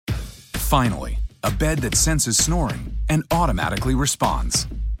Finally, a bed that senses snoring and automatically responds.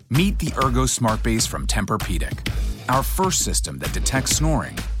 Meet the Ergo Smart Base from Tempur-Pedic, our first system that detects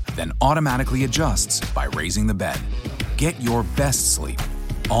snoring, then automatically adjusts by raising the bed. Get your best sleep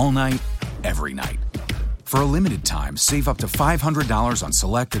all night, every night. For a limited time, save up to $500 on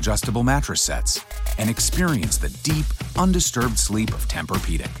select adjustable mattress sets and experience the deep, undisturbed sleep of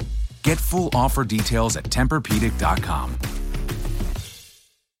Tempur-Pedic. Get full offer details at TempurPedic.com.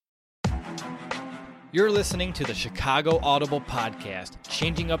 You're listening to the Chicago Audible podcast,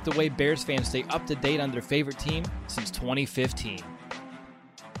 changing up the way Bears fans stay up to date on their favorite team since 2015.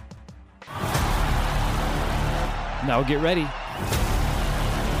 Now get ready,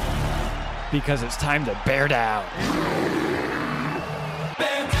 because it's time to bear down.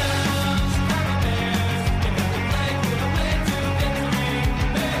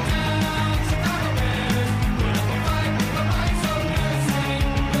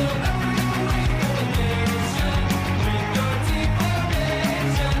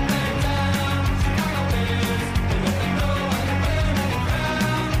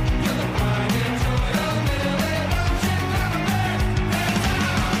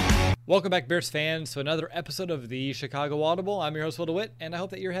 Welcome back, Bears fans, to another episode of the Chicago Audible. I'm your host, Will DeWitt, and I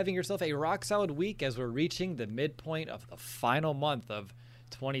hope that you're having yourself a rock-solid week as we're reaching the midpoint of the final month of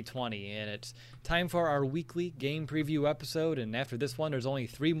 2020. And it's time for our weekly game preview episode, and after this one, there's only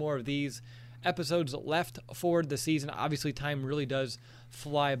 3 more of these episodes left for the season. Obviously, time really does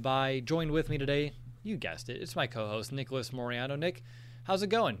fly by. Joined with me today, you guessed it, it's my co-host, Nicholas Moriano. Nick, how's it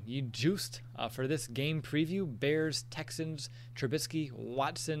going? You juiced for this game preview? Bears, Texans, Trubisky,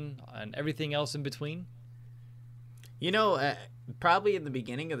 Watson, and everything else in between? You know, probably in the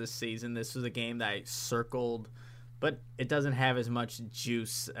beginning of the season, this was a game that I circled, but it doesn't have as much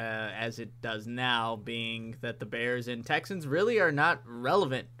juice as it does now, being that the Bears and Texans really are not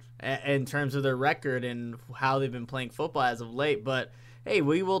relevant in terms of their record and how they've been playing football as of late. But, hey,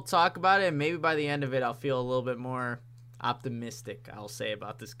 we will talk about it, and maybe by the end of it, I'll feel a little bit more optimistic, I'll say,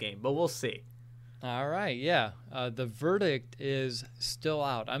 about this game, but we'll see. All right, yeah. The verdict is still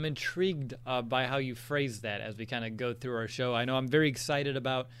out. I'm intrigued by how you phrase that as we kind of go through our show. I know I'm very excited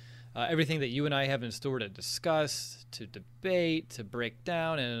about everything that you and I have in store to discuss, to debate, to break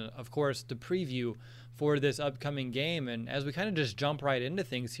down, and of course, to preview for this upcoming game. And as we kind of just jump right into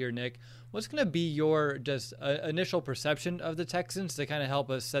things here, Nick, what's going to be your just initial perception of the Texans to kind of help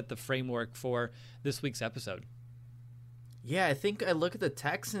us set the framework for this week's episode? Yeah, I think I look at the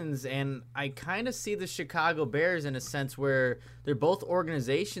Texans and I kind of see the Chicago Bears in a sense where they're both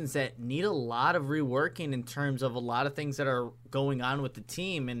organizations that need a lot of reworking in terms of a lot of things that are going on with the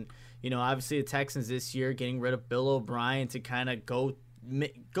team. And, you know, obviously the Texans this year getting rid of Bill O'Brien to kind of go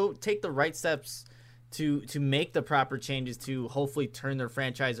take the right steps to make the proper changes to hopefully turn their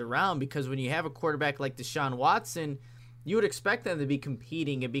franchise around. Because when you have a quarterback like Deshaun Watson, you would expect them to be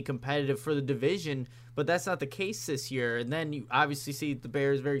competing and be competitive for the division, but that's not the case this year. And then you obviously see the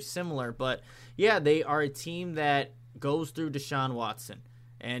Bears very similar. But, yeah, they are a team that goes through Deshaun Watson.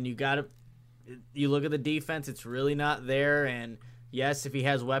 And you look at the defense, it's really not there. And, yes, if he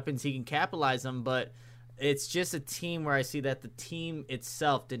has weapons, he can capitalize them. But it's just a team where I see that the team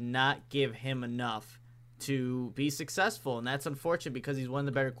itself did not give him enough to be successful, and that's unfortunate because he's one of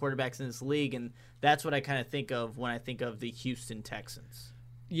the better quarterbacks in this league, and that's what I kind of think of when I think of the Houston Texans.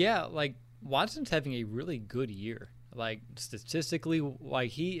 Yeah, like Watson's having a really good year. Like statistically,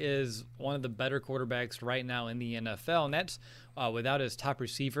 like he is one of the better quarterbacks right now in the NFL, and that's without his top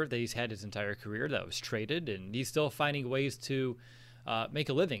receiver that he's had his entire career that was traded, and he's still finding ways to make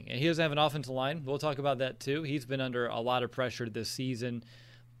a living. And he doesn't have an offensive line. We'll talk about that too. He's been under a lot of pressure this season.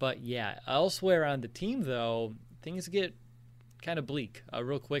 But, yeah, elsewhere on the team, though, things get kind of bleak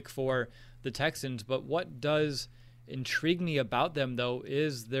real quick for the Texans. But what does intrigue me about them, though,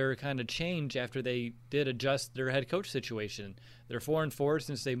 is their kind of change after they did adjust their head coach situation. They're 4-4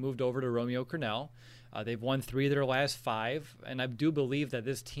 since they moved over to Romeo Crennel. They've won 3 of their last 5. And I do believe that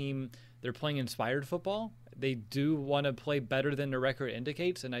this team, they're playing inspired football. They do want to play better than their record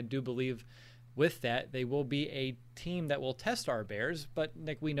indicates, and I do believe with that, they will be a team that will test our Bears. But,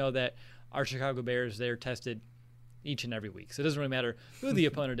 Nick, we know that our Chicago Bears, they're tested each and every week. So it doesn't really matter who the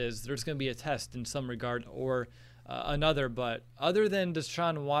opponent is. There's going to be a test in some regard or another. But other than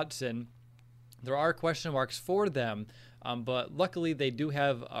Deshaun Watson, there are question marks for them. But luckily, they do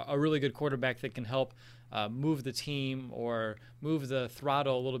have a really good quarterback that can help move the team or move the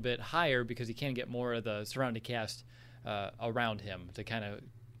throttle a little bit higher because he can get more of the surrounding cast around him to kind of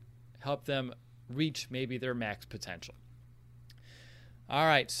help them reach maybe their max potential. All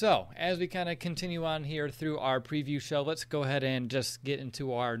right, so as we kind of continue on here through our preview show, let's go ahead and just get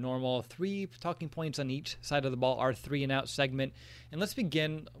into our normal 3 talking points on each side of the ball, our 3 and out segment. And let's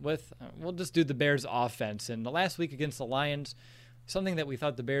begin with, we'll just do the Bears offense. And the last week against the Lions, something that we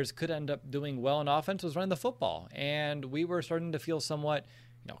thought the Bears could end up doing well in offense was running the football. And we were starting to feel somewhat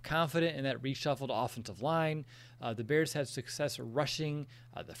confident in that reshuffled offensive line. The Bears had success rushing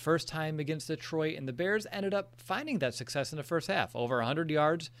the first time against Detroit, and the Bears ended up finding that success in the first half. Over 100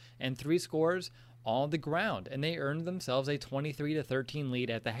 yards and 3 scores on the ground, and they earned themselves a 23-13 lead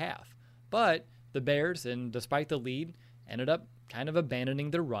at the half. But the Bears, and despite the lead, ended up kind of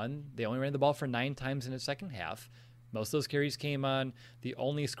abandoning their run. They only ran the ball for 9 times in the second half. Most of those carries came on the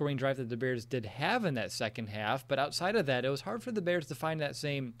only scoring drive that the Bears did have in that second half. But outside of that, it was hard for the Bears to find that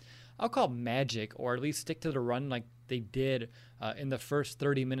same, I'll call it magic, or at least stick to the run like they did in the first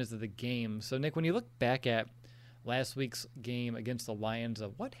 30 minutes of the game. So, Nick, when you look back at last week's game against the Lions,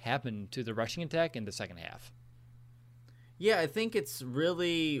 what happened to the rushing attack in the second half? Yeah, I think it's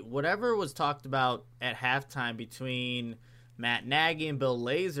really whatever was talked about at halftime between Matt Nagy and Bill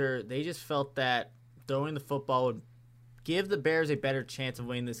Lazor. They just felt that throwing the football would give the Bears a better chance of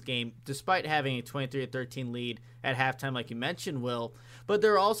winning this game, despite having a 23-13 lead at halftime, like you mentioned, Will. But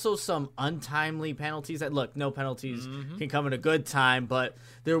there are also some untimely penalties. That look, no penalties can come at a good time, but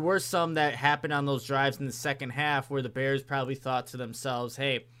there were some that happened on those drives in the second half where the Bears probably thought to themselves,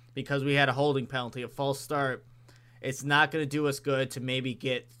 hey, because we had a holding penalty, a false start, it's not going to do us good to maybe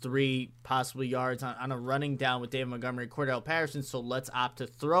get 3 possible yards on a running down with David Montgomery and Cordell Patterson, so let's opt to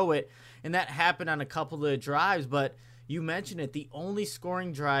throw it. And that happened on a couple of the drives, but you mentioned it, the only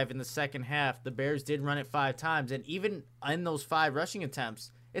scoring drive in the second half, the Bears did run it 5 times, and even in those 5 rushing attempts,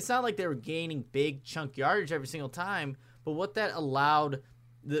 it's not like they were gaining big chunk yardage every single time, but what that allowed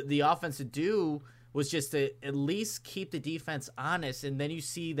the offense to do was just to at least keep the defense honest, and then you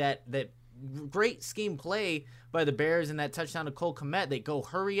see that great scheme play by the Bears and that touchdown to Cole Kmet. They go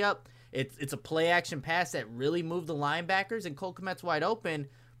hurry up. It's a play-action pass that really moved the linebackers, and Cole Kmet's wide open,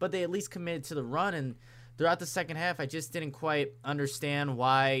 but they at least committed to the run, and throughout the second half, I just didn't quite understand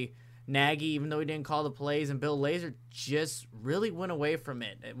why Nagy, even though he didn't call the plays, and Bill Lazor just really went away from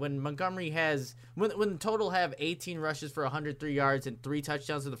it. When Montgomery when total have 18 rushes for 103 yards and 3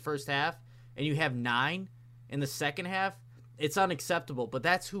 touchdowns in the first half, and you have 9 in the second half, it's unacceptable. But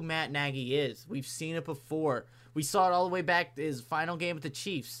that's who Matt Nagy is. We've seen it before. We saw it all the way back to his final game with the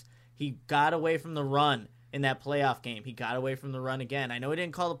Chiefs. He got away from the run in that playoff game. He got away from the run again. I know he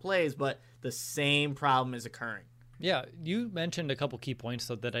didn't call the plays, but the same problem is occurring. Yeah, you mentioned a couple key points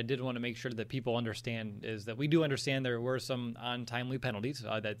so that I did want to make sure that people understand is that we do understand there were some untimely penalties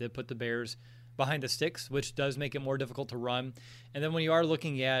that did put the Bears behind the sticks, which does make it more difficult to run. And then when you are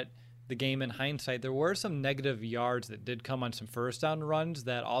looking at the game in hindsight, there were some negative yards that did come on some first down runs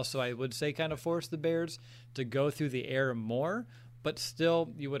that also, I would say, kind of forced the Bears to go through the air more. But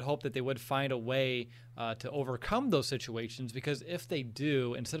still, you would hope that they would find a way to overcome those situations, because if they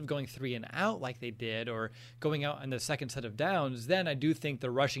do, instead of going 3 and out like they did or going out on the second set of downs, then I do think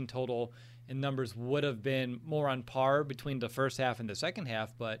the rushing total and numbers would have been more on par between the first half and the second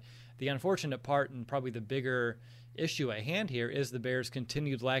half. But the unfortunate part, and probably the bigger issue at hand here, is the Bears'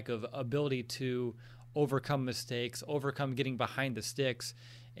 continued lack of ability to overcome mistakes, overcome getting behind the sticks.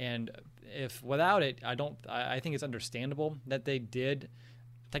 And if without it, I think it's understandable that they did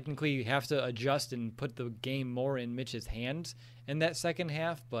technically have to adjust and put the game more in Mitch's hands in that second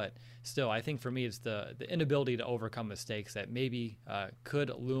half. But still, I think for me, it's the inability to overcome mistakes that maybe could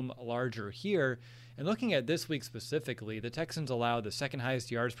loom larger here. And looking at this week specifically, the Texans allowed the second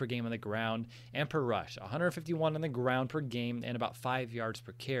highest yards per game on the ground and per rush, 151 on the ground per game and about 5 yards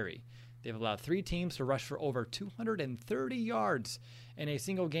per carry. They've allowed 3 teams to rush for over 230 yards in a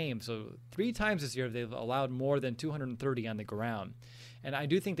single game. So 3 times this year, they've allowed more than 230 on the ground. And I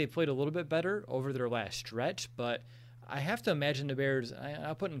do think they played a little bit better over their last stretch, but I have to imagine the Bears,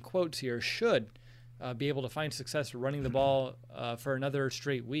 I'll put in quotes here, should be able to find success running the ball for another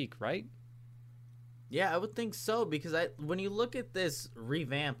straight week, right? Yeah, I would think so, because when you look at this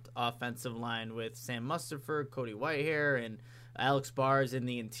revamped offensive line with Sam Mustipher, Cody Whitehair, and Alex Bars in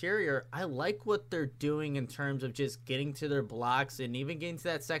the interior, I like what they're doing in terms of just getting to their blocks and even getting to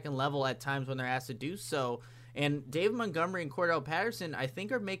that second level at times when they're asked to do so. And David Montgomery and Cordell Patterson, I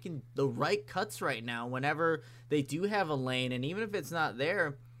think, are making the right cuts right now whenever they do have a lane. And even if it's not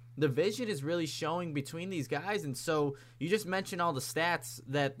there, the vision is really showing between these guys. And so you just mentioned all the stats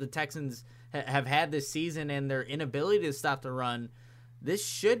that the Texans have had this season and their inability to stop the run. This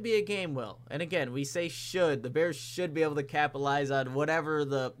should be a game, Will. And again, we say should. The Bears should be able to capitalize on whatever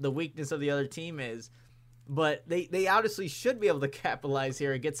the weakness of the other team is. but they obviously should be able to capitalize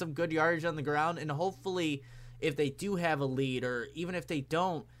here and get some good yardage on the ground. And hopefully, if they do have a lead, or even if they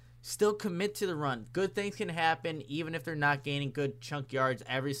don't, still commit to the run. Good things can happen even if they're not gaining good chunk yards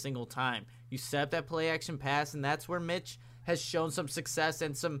every single time. You set up that play action pass, and that's where Mitch has shown some success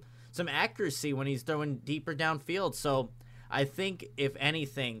and some accuracy when he's throwing deeper downfield. So I think, if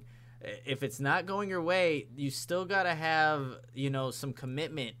anything, if it's not going your way, you still got to have, some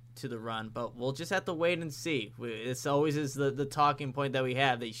commitment to the run. But we'll just have to wait and see. This always is the talking point that we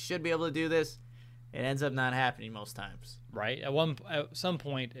have. They should be able to do this. It ends up not happening most times. Right. At some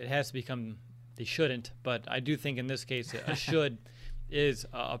point, it has to become they shouldn't. But I do think in this case, a should is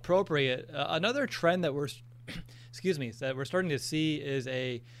appropriate. Another trend that we're starting to see is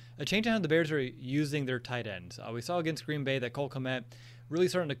a change in how the Bears are using their tight ends. We saw against Green Bay that Cole Kmet really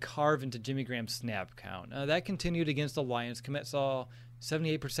starting to carve into Jimmy Graham's snap count. That continued against the Lions. Kmet saw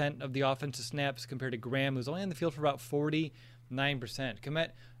 78% of the offensive snaps compared to Graham, who's only on the field for about 49%.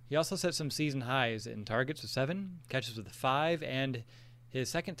 Kmet, he also set some season highs in targets with 7, catches with 5, and his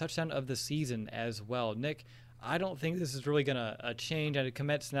second touchdown of the season as well. Nick, I don't think this is really going to change. And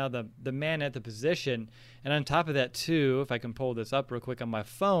Kmet's now the man at the position. And on top of that, too, if I can pull this up real quick on my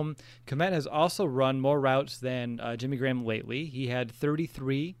phone, Kmet has also run more routes than Jimmy Graham lately. He had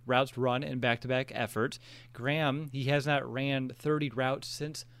 33 routes run in back-to-back efforts. Graham, he has not ran 30 routes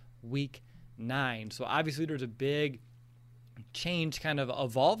since week 9. So obviously there's a big change kind of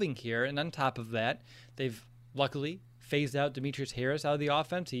evolving here. And on top of that, they've luckily phased out Demetrius Harris out of the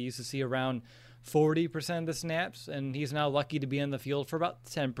offense. He used to see around 40% of the snaps, and he's now lucky to be in the field for about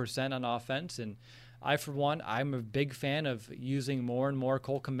 10% on offense. And I, for one, I'm a big fan of using more and more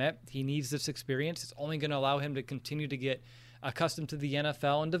Cole Kmet. He needs this experience. It's only going to allow him to continue to get accustomed to the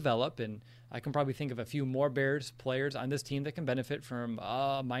NFL and develop. And I can probably think of a few more Bears players on this team that can benefit from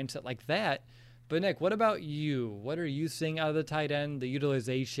a mindset like that. But Nick, what about you? What are you seeing out of the tight end, the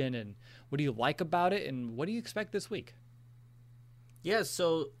utilization, and what do you like about it, and what do you expect this week? Yeah,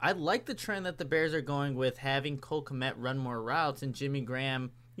 so I like the trend that the Bears are going with, having Cole Kmet run more routes and Jimmy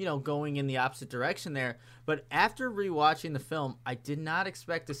Graham, going in the opposite direction there. But after rewatching the film, I did not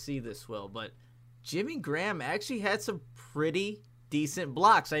expect to see this, Will. But Jimmy Graham actually had some pretty decent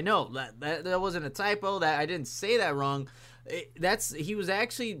blocks. I know that wasn't a typo. That I didn't say that wrong. He was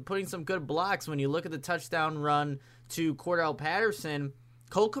actually putting some good blocks. When you look at the touchdown run to Cordell Patterson,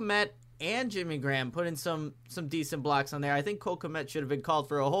 Cole Kmet and Jimmy Graham put in some decent blocks on there. I think Cole Kmet should have been called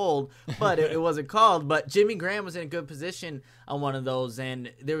for a hold, but it wasn't called. But Jimmy Graham was in a good position on one of those.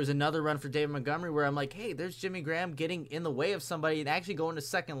 And there was another run for David Montgomery where I'm like, hey, there's Jimmy Graham getting in the way of somebody and actually going to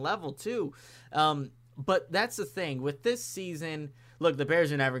second level too. But that's the thing. With this season, look, the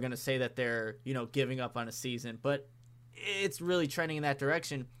Bears are never going to say that they're, giving up on a season, but it's really trending in that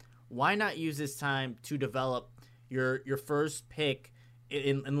direction. Why not use this time to develop your first pick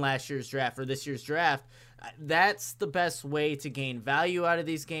in last year's draft or this year's draft? That's the best way to gain value out of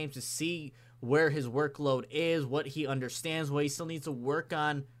these games, to see where his workload is, what he understands, what he still needs to work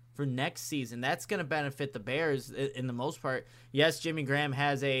on for next season. That's going to benefit the Bears in the most part. Yes, Jimmy Graham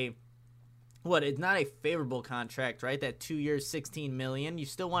has it's not a favorable contract, right? That 2 years, $16 million. You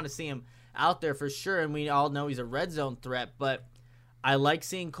still want to see him out there for sure, and we all know he's a red zone threat, but I like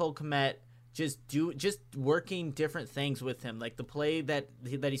seeing Cole Kmet just working different things with him, like the play that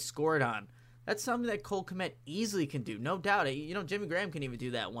he scored on. That's something that Cole Kmet easily can do, no doubt. Jimmy Graham can even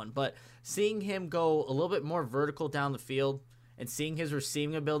do that one, but seeing him go a little bit more vertical down the field and seeing his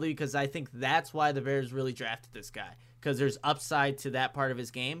receiving ability, because I think that's why the Bears really drafted this guy, because there's upside to that part of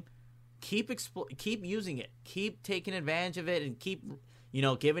his game. Keep using it, keep taking advantage of it, and keep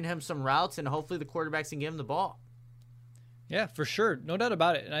giving him some routes, and hopefully the quarterbacks can give him the ball. Yeah, for sure. No doubt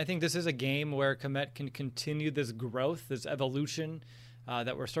about it. And I think this is a game where Kmet can continue this growth, this evolution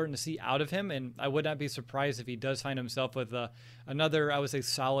that we're starting to see out of him. And I would not be surprised if he does find himself with another, I would say,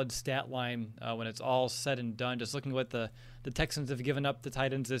 solid stat line when it's all said and done. Just looking at what the Texans have given up to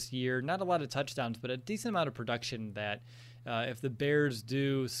tight ends this year, not a lot of touchdowns, but a decent amount of production that if the Bears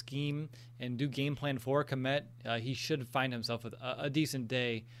do scheme and do game plan for Kmet, he should find himself with a decent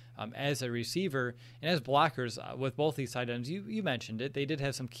day as a receiver. And as blockers, with both these tight ends, you mentioned it, they did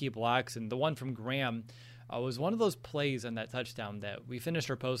have some key blocks. And the one from Graham was one of those plays on that touchdown that we finished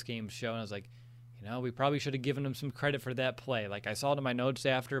our post-game show, and I was like, we probably should have given him some credit for that play. Like, I saw it in my notes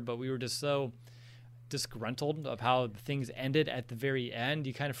after, but we were just so disgruntled of how things ended at the very end.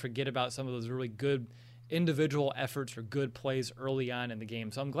 You kind of forget about some of those really good individual efforts or good plays early on in the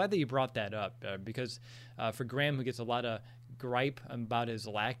game. So I'm glad that you brought that up because for Graham, who gets a lot of gripe about his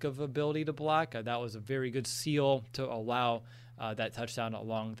lack of ability to block, that was a very good seal to allow that touchdown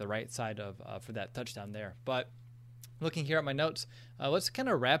along the right side of for that touchdown there. But looking here at my notes, let's kind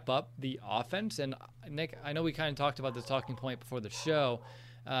of wrap up the offense. And Nick, I know we kind of talked about this talking point before the show.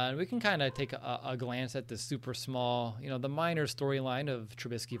 We can kind of take a glance at the super small, the minor storyline of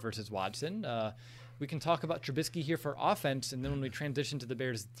Trubisky versus Watson. We can talk about Trubisky here for offense, and then when we transition to the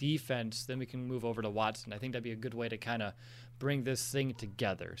Bears' defense, then we can move over to Watson. I think that'd be a good way to kind of bring this thing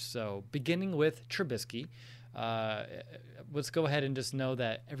together. So beginning with Trubisky, let's go ahead and just know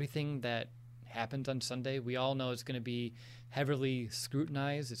that everything that happens on Sunday, we all know it's going to be heavily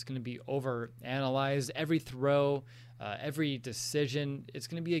scrutinized. It's going to be over-analyzed. Every throw, every decision, it's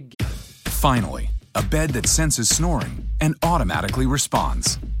going to be a... Finally, a bed that senses snoring and automatically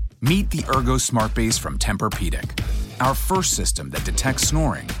responds. Meet the Ergo Smart Base from Tempur-Pedic, our first system that detects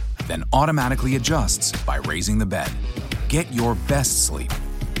snoring, then automatically adjusts by raising the bed. Get your best sleep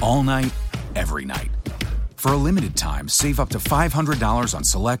all night, every night. For a limited time, save up to $500 on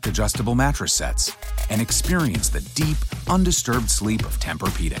select adjustable mattress sets and experience the deep, undisturbed sleep of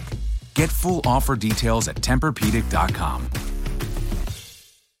Tempur-Pedic. Get full offer details at TempurPedic.com.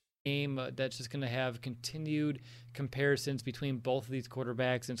 Game that's just going to have continued comparisons between both of these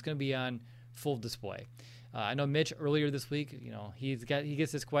quarterbacks, and it's going to be on full display. I know Mitch earlier this week, he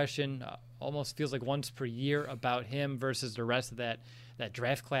gets this question almost feels like once per year about him versus the rest of that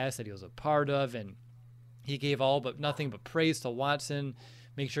draft class that he was a part of, and he gave all but nothing but praise to Watson.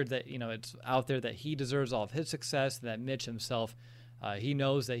 Make sure that it's out there that he deserves all of his success, and that Mitch himself, he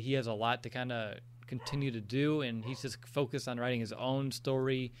knows that he has a lot to kind of continue to do, and he's just focused on writing his own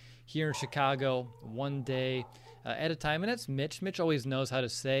story here in Chicago, one day at a time. And that's Mitch. Mitch always knows how to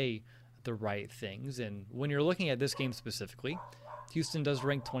say the right things. And when you're looking at this game specifically, Houston does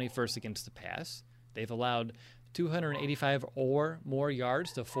rank 21st against the pass. They've allowed 285 or more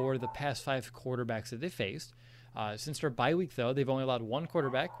yards to 4 of the past 5 quarterbacks that they faced. Since their bye week, though, they've only allowed one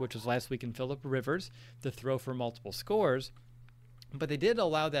quarterback, which was last week in Phillip Rivers, to throw for multiple scores. But they did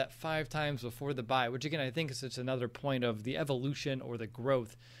allow that 5 times before the bye, which, again, I think is just another point of the evolution or the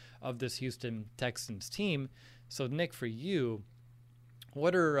growth of this Houston Texans team. So, Nick, for you,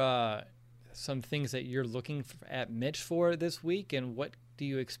 what are some things that you're looking at Mitch for this week, and what do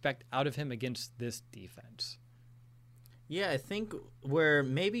you expect out of him against this defense? Yeah, I think where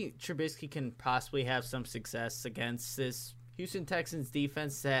maybe Trubisky can possibly have some success against this Houston Texans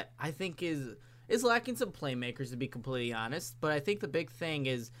defense that I think is lacking some playmakers, to be completely honest. But I think the big thing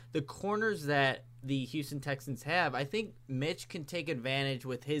is the corners that the Houston Texans have. I think Mitch can take advantage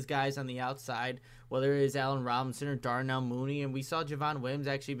with his guys on the outside, whether it is Allen Robinson or Darnell Mooney. And we saw Javon Williams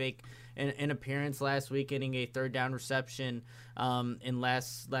actually make an appearance last week, getting a third down reception in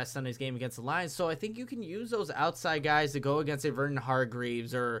last Sunday's game against the Lions. So I think you can use those outside guys to go against a Vernon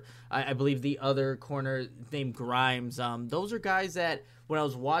Hargreaves, or I believe the other corner named Grimes. Those are guys that when I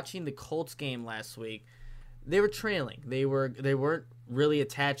was watching the Colts game last week, they were trailing. They weren't really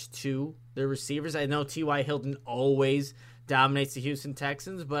attached to their receivers. I know T.Y. Hilton always dominates the Houston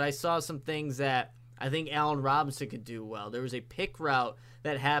Texans, but I saw some things that I think Allen Robinson could do well. There was a pick route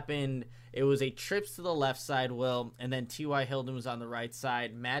that happened. It was a trips to the left side, and then T.Y. Hilton was on the right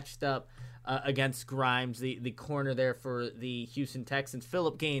side, matched up against Grimes, the corner there for the Houston Texans.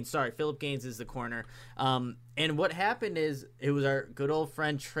 Philip Gaines is the corner. And what happened is it was our good old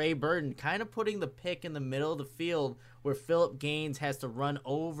friend Trey Burton kind of putting the pick in the middle of the field where Philip Gaines has to run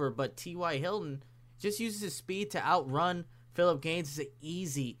over, but T.Y. Hilton just uses his speed to outrun Philip Gaines. It's an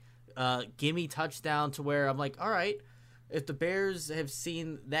easy gimme touchdown to where I'm like, all right, if the Bears have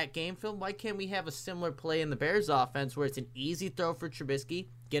seen that game film, why can't we have a similar play in the Bears offense where it's an easy throw for Trubisky,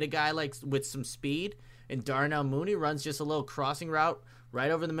 get a guy with some speed, and Darnell Mooney runs just a little crossing route right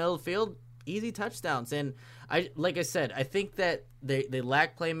over the middle of the field, easy touchdowns. And like I said, I think that they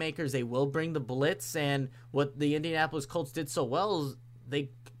lack playmakers. They will bring the blitz, and what the Indianapolis Colts did so well is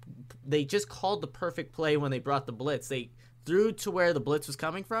they just called the perfect play when they brought the blitz. They threw to where the blitz was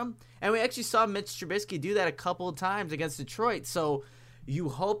coming from, and we actually saw Mitch Trubisky do that a couple of times against Detroit. So you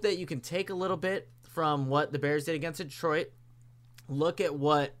hope that you can take a little bit from what the Bears did against Detroit, look at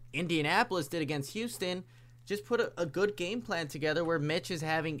what Indianapolis did against Houston, just put a good game plan together where Mitch is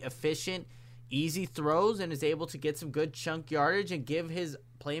having efficient, easy throws and is able to get some good chunk yardage and give his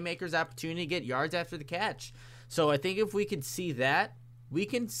playmakers opportunity to get yards after the catch. So I think if we could see that, we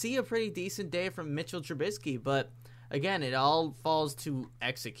can see a pretty decent day from Mitchell Trubisky. But again, it all falls to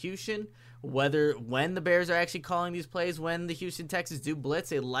execution. When the Bears are actually calling these plays, when the Houston Texans do blitz,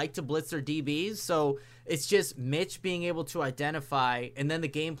 they like to blitz their DBs. So it's just Mitch being able to identify, and then the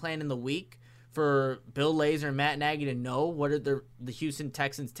game plan in the week for Bill Lazor and Matt Nagy to know what are the Houston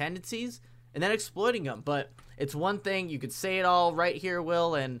Texans' tendencies, and then exploiting them. But it's one thing, you could say it all right here,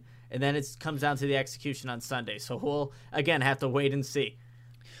 Will, and then it comes down to the execution on Sunday. So we'll, again, have to wait and see.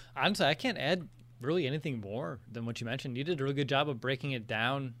 Honestly, I can't add really anything more than what you mentioned. You did a really good job of breaking it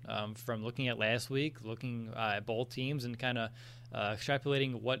down from looking at last week, looking at both teams, and kind of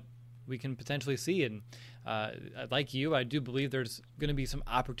extrapolating what we can potentially see. And like you, I do believe there's going to be some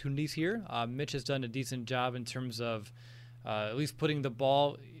opportunities here. Mitch has done a decent job in terms of at least putting the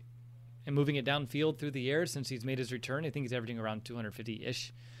ball and moving it downfield through the air since he's made his return. I think he's averaging around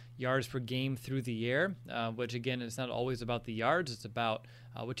 250-ish yards per game through the air, which, again, it's not always about the yards. It's about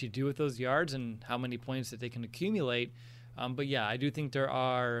what you do with those yards and how many points that they can accumulate. But, yeah, I do think there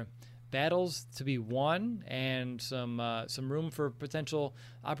are battles to be won and some room for potential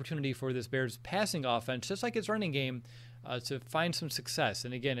opportunity for this Bears passing offense, just like its running game, to find some success.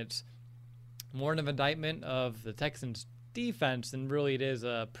 And, again, it's more an indictment of the Texans' defense than really it is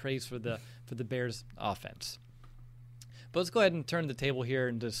a praise for the Bears' offense. But let's go ahead and turn the table here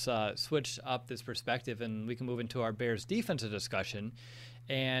and just switch up this perspective, and we can move into our Bears defensive discussion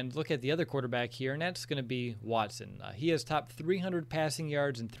and look at the other quarterback here, and that's going to be Watson. He has topped 300 passing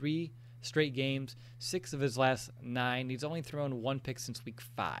yards in 3 straight games, 6 of his last 9. He's only thrown 1 pick since week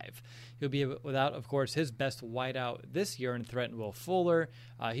 5. He'll be without, of course, his best wideout this year in Threat and Will Fuller.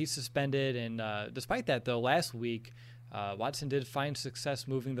 He's suspended, and despite that, though, last week, Watson did find success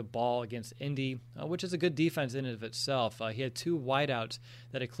moving the ball against Indy, which is a good defense in and of itself. He had 2 wideouts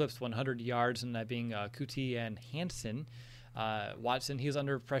that eclipsed 100 yards, and that being Kuti and Hansen. Watson, he's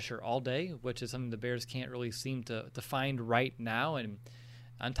under pressure all day, which is something the Bears can't really seem to find right now. And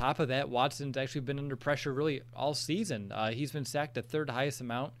on top of that, Watson's actually been under pressure really all season. He's been sacked the 3rd highest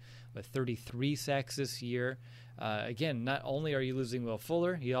amount with 33 sacks this year. Again, not only are you losing Will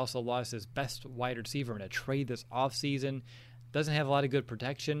Fuller, he also lost his best wide receiver in a trade this offseason. Doesn't have a lot of good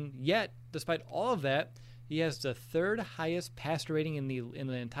protection. Yet, despite all of that, he has the 3rd highest passer rating in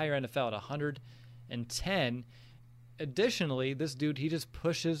the entire NFL at 110. Additionally, this dude, he just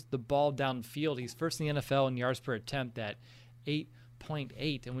pushes the ball downfield. He's first in the NFL in yards per attempt at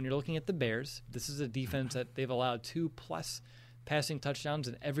 8.8. And when you're looking at the Bears, this is a defense that they've allowed 2+ passing touchdowns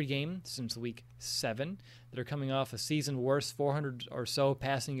in every game since week 7. They're coming off a season worst 400 or so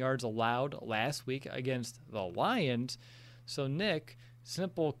passing yards allowed last week against the Lions. So, Nick,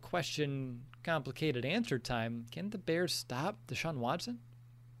 simple question, complicated answer time. Can the Bears stop Deshaun Watson?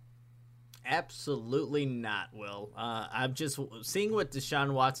 Absolutely not, Will. I'm just seeing what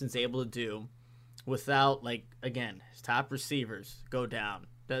Deshaun Watson's able to do without, again, his top receivers go down.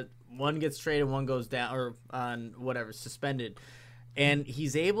 That one gets traded, one goes down, or on whatever, suspended. And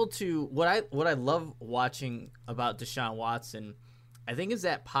he's able to, what I love watching about Deshaun Watson, I think, is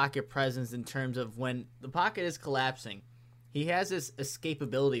that pocket presence in terms of when the pocket is collapsing. He has this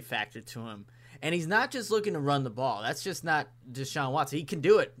escapability factor to him. And he's not just looking to run the ball. That's just not Deshaun Watson. He can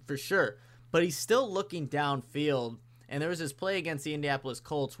do it for sure. But he's still looking downfield. And there was this play against the Indianapolis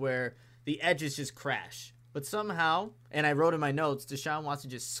Colts where the edges just crash. But somehow, and I wrote in my notes, Deshaun Watson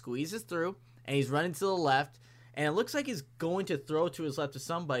just squeezes through, and he's running to the left, and it looks like he's going to throw to his left to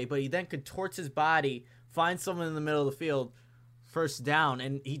somebody, but he then contorts his body, finds someone in the middle of the field, first down.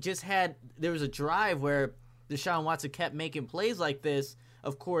 And there was a drive where Deshaun Watson kept making plays like this.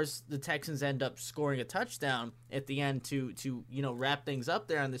 Of course, the Texans end up scoring a touchdown at the end to wrap things up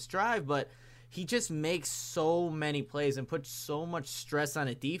there on this drive, but he just makes so many plays and puts so much stress on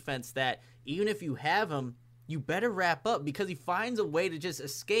a defense that even if you have him, you better wrap up because he finds a way to just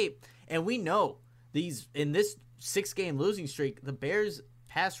escape. And we know in this 6-game losing streak, the Bears'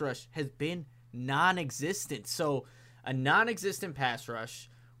 pass rush has been non-existent. So a non-existent pass rush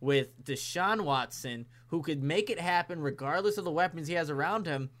with Deshaun Watson, who could make it happen regardless of the weapons he has around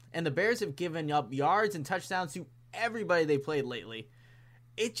him, and the Bears have given up yards and touchdowns to everybody they played lately.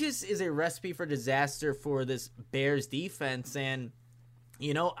 It just is a recipe for disaster for this Bears defense. And,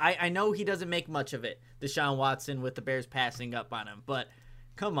 I know he doesn't make much of it, Deshaun Watson, with the Bears passing up on him. But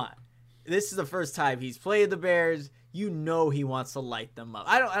come on. This is the first time he's played the Bears. He wants to light them up.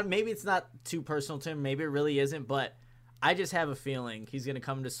 Maybe it's not too personal to him. Maybe it really isn't. But I just have a feeling he's going to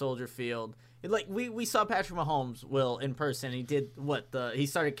come to Soldier Field. We saw Patrick Mahomes, Will, in person. He did he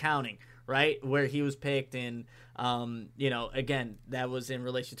started counting, right, where he was picked, and again, that was in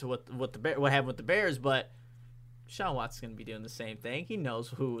relation to what happened with the Bears. But Deshaun Watson's going to be doing the same thing. He knows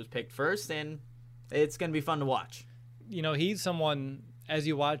who was picked first, and it's going to be fun to watch. He's someone, as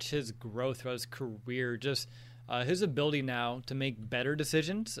you watch his growth throughout his career, just his ability now to make better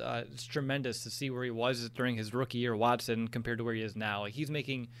decisions. It's tremendous to see where he was during his rookie year, Watson, compared to where he is now. He's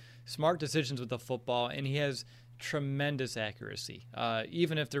making smart decisions with the football, and he has tremendous accuracy.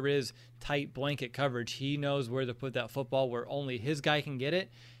 Even if there is tight blanket coverage, he knows where to put that football where only his guy can get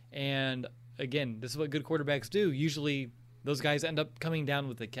it. And again, this is what good quarterbacks do. Usually those guys end up coming down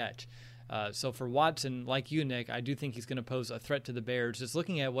with the catch. So for Watson, like you, Nick, I do think he's going to pose a threat to the Bears. Just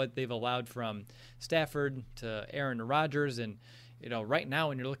looking at what they've allowed from Stafford to Aaron Rodgers, and right now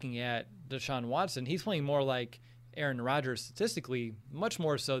when you're looking at Deshaun Watson, he's playing more like Aaron Rodgers statistically, much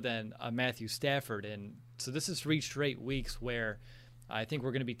more so than Matthew Stafford. And so this is 3 straight weeks where I think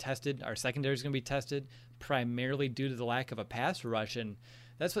we're going to be tested. Our secondary is going to be tested primarily due to the lack of a pass rush, and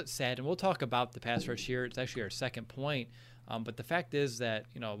that's what's sad. And we'll talk about the pass rush here. It's actually our second point. But the fact is that,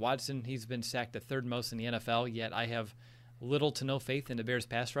 Watson, he's been sacked the third most in the NFL, yet I have little to no faith in the Bears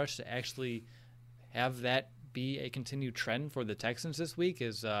pass rush to actually have that be a continued trend for the Texans this week,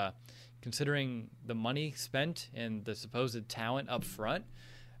 is considering the money spent and the supposed talent up front.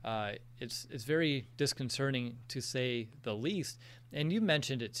 It's very disconcerting to say the least. And you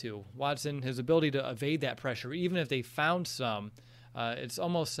mentioned it too. Watson, his ability to evade that pressure, even if they found some, it's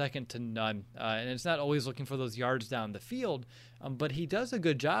almost second to none. And it's not always looking for those yards down the field, but he does a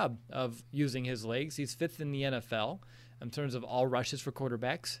good job of using his legs. He's 5th in the NFL in terms of all rushes for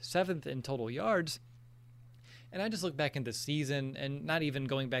quarterbacks, 7th in total yards. And I just look back in the season, and not even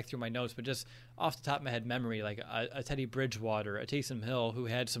going back through my notes, but just off the top of my head memory, like a Teddy Bridgewater, a Taysom Hill, who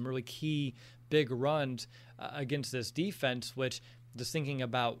had some really key big runs against this defense, which just thinking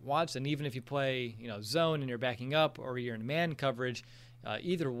about Watson, even if you play zone and you're backing up or you're in man coverage,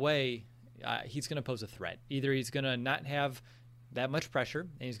 either way, he's going to pose a threat. Either he's going to not have that much pressure,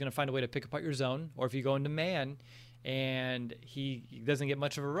 and he's going to find a way to pick apart your zone, or if you go into man, and he doesn't get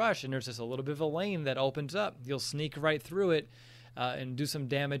much of a rush, and there's just a little bit of a lane that opens up, you'll sneak right through it and do some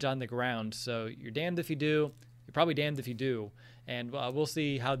damage on the ground. So you're damned if you do. You're probably damned if you do. And we'll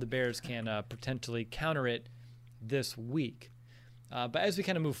see how the Bears can potentially counter it this week. But as we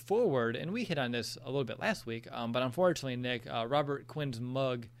kind of move forward, and we hit on this a little bit last week, but unfortunately, Nick, Robert Quinn's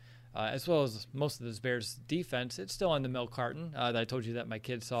mug, as well as most of this Bears defense, it's still on the milk carton that I told you that my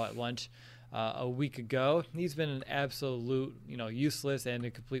kids saw at lunch a week ago. He's been an absolute, useless and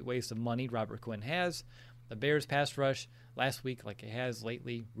a complete waste of money. Robert Quinn has. The Bears pass rush last week, like it has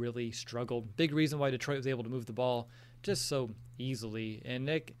lately, really struggled. Big reason why Detroit was able to move the ball just so easily. And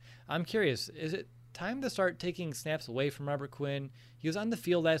Nick, I'm curious, is it time to start taking snaps away from Robert Quinn? He was on the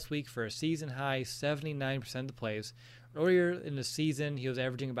field last week for a season-high 79% of the plays. Earlier in the season, he was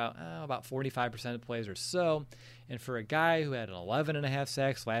averaging about 45% of plays or so. And for a guy who had 11.5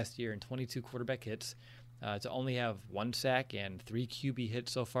 sacks last year and 22 quarterback hits, to only have 1 sack and 3 QB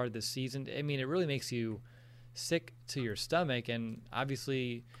hits so far this season, I mean, it really makes you sick to your stomach. And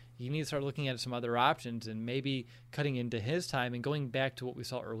obviously, you need to start looking at some other options and maybe cutting into his time and going back to what we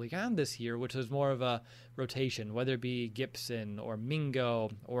saw early on this year, which was more of a rotation, whether it be Gibson or Mingo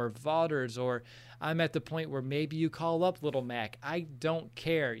or Vaughters, or I'm at the point where maybe you call up Little Mac. I don't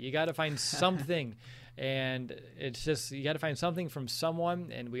care. You got to find something. And it's just, you got to find something from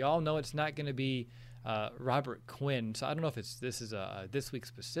someone. And we all know it's not going to be Robert Quinn. So I don't know if this is a this week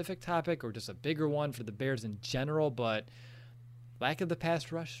specific topic or just a bigger one for the Bears in general, but lack of the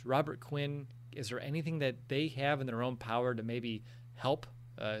pass rush, Robert Quinn, is there anything that they have in their own power to maybe help,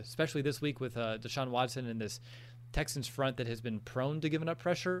 especially this week with Deshaun Watson and this Texans front that has been prone to giving up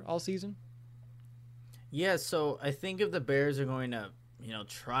pressure all season? Yeah, so I think if the Bears are going to,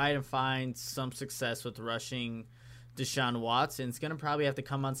 try to find some success with rushing Deshaun Watson, it's going to probably have to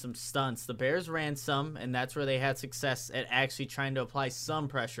come on some stunts. The Bears ran some, and that's where they had success at actually trying to apply some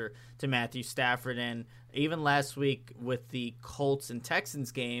pressure to Matthew Stafford. And even last week with the Colts and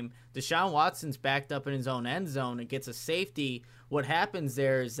Texans game, Deshaun Watson's backed up in his own end zone and gets a safety. What happens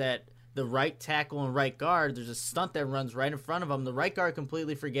there is that the right tackle and right guard, there's a stunt that runs right in front of him. The right guard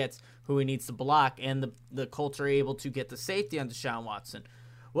completely forgets who he needs to block, and the Colts are able to get the safety on Deshaun Watson.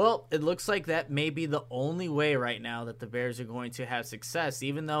 Well, it looks like that may be the only way right now that the Bears are going to have success,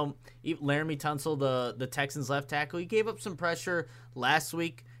 even though Laramie Tunsil, the Texans left tackle, he gave up some pressure last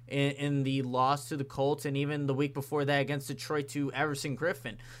week in the loss to the Colts, and even the week before that against Detroit to Everson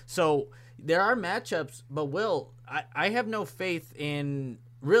Griffin. So there are matchups, but Will, I have no faith in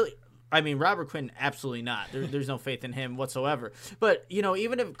really. I mean, Robert Quinn, absolutely not. There's no faith in him whatsoever. But,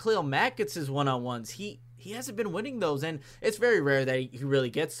 even if Khalil Mack gets his one-on-ones, he hasn't been winning those, and it's very rare that he really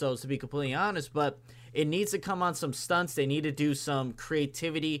gets those, to be completely honest, but it needs to come on some stunts. They need to do some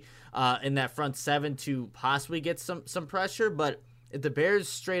creativity in that front seven to possibly get some pressure, but if the Bears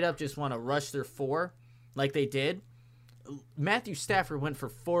straight up just want to rush their 4 like they did, Matthew Stafford went for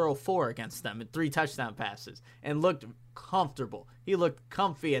 404 against them and 3 touchdown passes and looked comfortable. He looked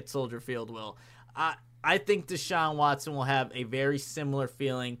comfy at Soldier Field, Will. I think Deshaun Watson will have a very similar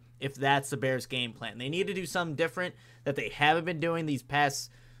feeling if that's the Bears' game plan. They need to do something different that they haven't been doing these past,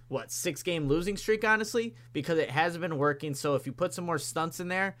 6-game losing streak, honestly, because it hasn't been working. So if you put some more stunts in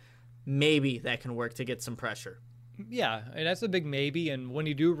there, maybe that can work to get some pressure. Yeah, and that's a big maybe. And when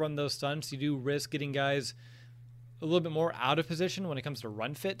you do run those stunts, you do risk getting guys a little bit more out of position when it comes to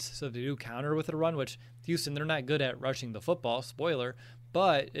run fits. So if they do counter with a run, which Houston, they're not good at rushing the football, spoiler,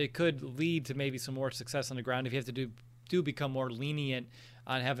 but it could lead to maybe some more success on the ground if you have to do become more lenient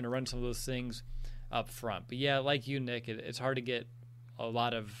on having to run some of those things up front. But yeah, like you, Nick, it's hard to get a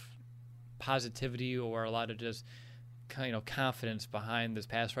lot of positivity or a lot of just confidence behind this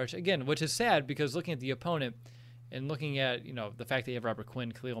pass rush. Again, which is sad because looking at the opponent and looking at the fact that you have Robert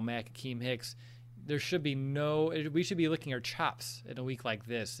Quinn, Khalil Mack, Akeem Hicks, we should be licking our chops in a week like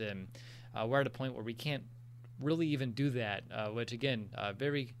this, and we're at a point where we can't really even do that, which again,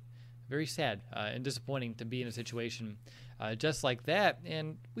 very, very sad and disappointing to be in a situation just like that.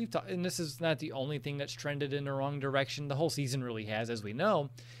 And we've talked, and this is not the only thing that's trended in the wrong direction. The whole season really has, as we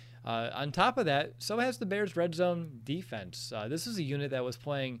know. On top of that, so has the Bears' red zone defense. This is a unit that was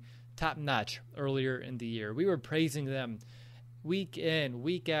playing top notch earlier in the year. We were praising them week in,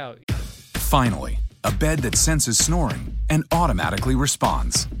 week out. Finally, a bed that senses snoring and automatically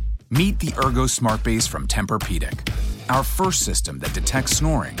responds. Meet the Ergo Smart Base from Tempur-Pedic, our first system that detects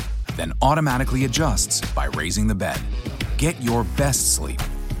snoring, then automatically adjusts by raising the bed. Get your best sleep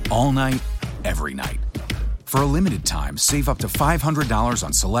all night, every night. For a limited time, save up to $500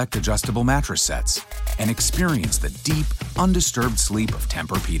 on select adjustable mattress sets and experience the deep, undisturbed sleep of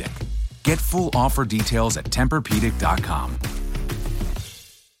Tempur-Pedic. Get full offer details at TempurPedic.com.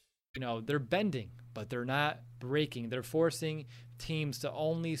 They're bending, but they're not breaking. They're forcing teams to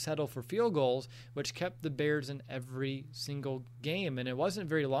only settle for field goals, which kept the Bears in every single game. And it wasn't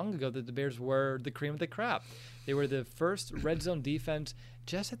very long ago that the Bears were the cream of the crop. They were the first red zone defense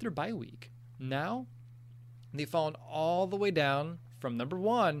just at their bye week. Now, they've fallen all the way down from number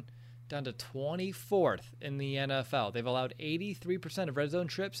 1 down to 24th in the NFL. They've allowed 83% of red zone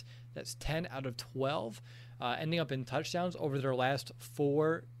trips. That's 10 out of 12, ending up in touchdowns over their last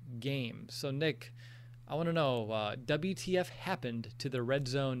 4 games. So, Nick, I want to know, WTF happened to the red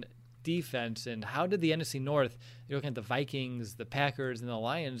zone defense, and how did the NFC North, you're looking at the Vikings, the Packers, and the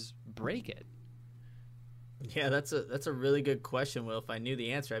Lions, break it? Yeah, that's a really good question, Will. If I knew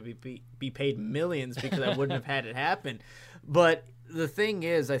the answer, I'd be paid millions because I wouldn't have had it happen. But the thing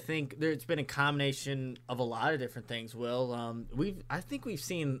is, I think there's been a combination of a lot of different things, Will. I think we've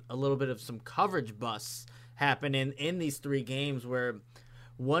seen a little bit of some coverage busts happen in these 3 games where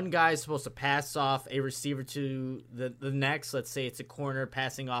one guy is supposed to pass off a receiver to the next. Let's say it's a corner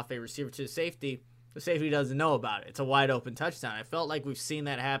passing off a receiver to the safety. The safety doesn't know about it. It's a wide open touchdown. I felt like we've seen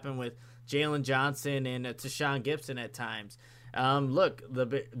that happen with Jalen Johnson and Tashawn Gibson at times. Look,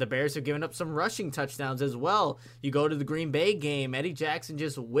 the Bears have given up some rushing touchdowns as well. You go to the Green Bay game, Eddie Jackson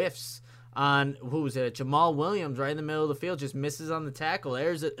just whiffs on, who was it, Jamal Williams right in the middle of the field, just misses on the tackle.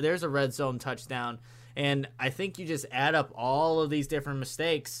 There's a red zone touchdown. And I think you just add up all of these different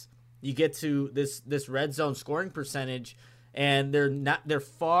mistakes, you get to this red zone scoring percentage, and they're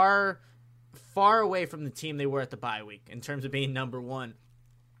far away from the team they were at the bye week in terms of being number 1,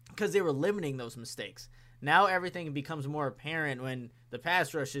 because they were limiting those mistakes. Now everything becomes more apparent when the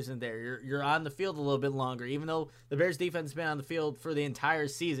pass rush isn't there. You're on the field a little bit longer, even though the Bears defense has been on the field for the entire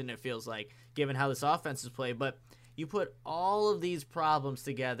season, it feels like, given how this offense is played. But you put all of these problems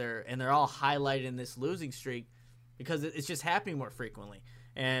together, and they're all highlighted in this losing streak because it's just happening more frequently.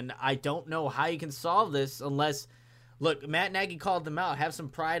 And I don't know how you can solve this unless, look, Matt Nagy called them out. Have some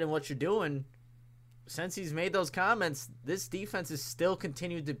pride in what you're doing. Since he's made those comments, this defense has still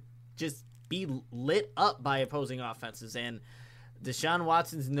continued to just be lit up by opposing offenses. And Deshaun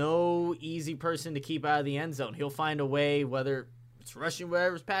Watson's no easy person to keep out of the end zone. He'll find a way, whether it's rushing,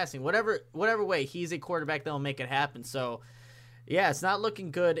 whether it's passing, whatever way, he's a quarterback that will make it happen. So, yeah, it's not looking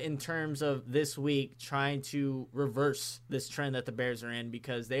good in terms of this week trying to reverse this trend that the Bears are in,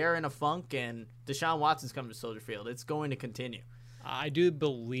 because they are in a funk, and Deshaun Watson's coming to Soldier Field. It's going to continue. I do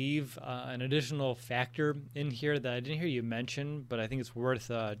believe an additional factor in here that I didn't hear you mention, but I think it's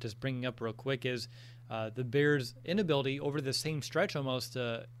worth just bringing up real quick is the Bears' inability over the same stretch almost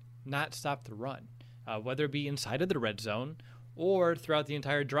to not stop the run, whether it be inside of the red zone or throughout the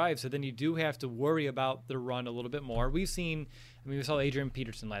entire drive. So then you do have to worry about the run a little bit more. We saw Adrian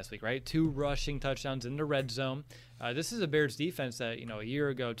Peterson last week, right? 2 rushing touchdowns in the red zone. This is a Bears defense that, a year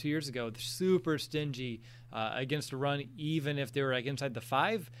ago, 2 years ago, super stingy against the run, even if they were like inside the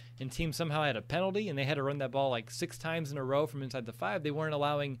 5, and teams somehow had a penalty and they had to run that ball like 6 times in a row from inside the 5. They weren't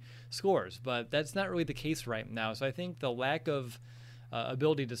allowing scores, but that's not really the case right now. So I think the lack of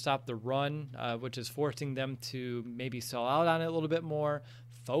ability to stop the run, which is forcing them to maybe sell out on it a little bit more,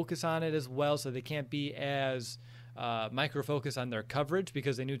 focus on it as well, so they can't be as micro-focus on their coverage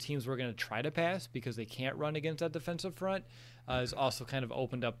because they knew teams were going to try to pass because they can't run against that defensive front, has also kind of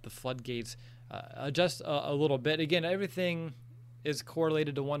opened up the floodgates just a little bit. Again, everything is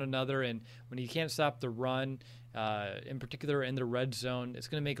correlated to one another, and when you can't stop the run, in particular in the red zone, it's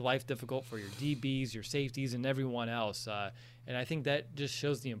going to make life difficult for your DBs, your safeties, and everyone else. And I think that just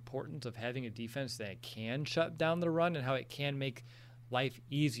shows the importance of having a defense that can shut down the run and how it can make life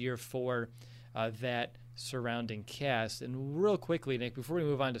easier for that surrounding cast. And real quickly, Nick, before we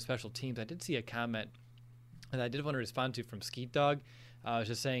move on to special teams, I did see a comment that I did want to respond to from Skeet Dog. I was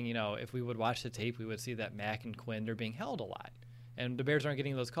just saying, if we would watch the tape, we would see that Mack and Quinn are being held a lot, and the Bears aren't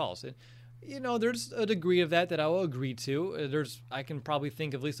getting those calls. And, there's a degree of that I will agree to. I can probably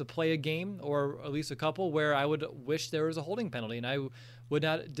think of at least a play a game or at least a couple where I would wish there was a holding penalty, and I would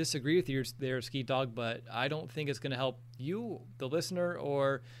not disagree with you there, Skeet Dog, but I don't think it's going to help you, the listener,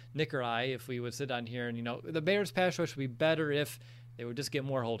 or Nick or I, if we would sit down here and, the Bears pass rush would be better if they would just get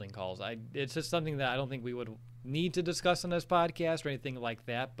more holding calls. It's just something that I don't think we would need to discuss on this podcast or anything like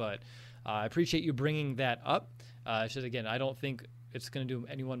that, but I appreciate you bringing that up. It's just, again, I don't think it's going to do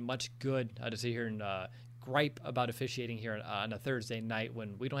anyone much good to sit here and gripe about officiating here on a Thursday night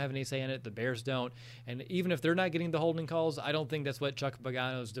when we don't have any say in it. The Bears don't, and even if they're not getting the holding calls, I don't think that's what Chuck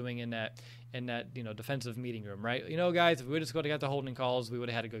Pagano's doing in that defensive meeting room, right? Guys, if we just would have got the holding calls, we would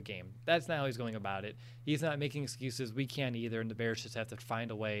have had a good game. That's not how he's going about it. He's not making excuses. We can't either, and the Bears just have to find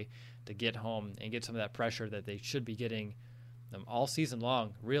a way to get home and get some of that pressure that they should be getting all season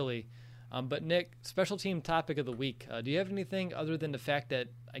long, really. But Nick, special team topic of the week. Do you have anything other than the fact that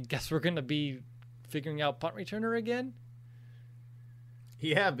I guess we're going to be figuring out punt returner again?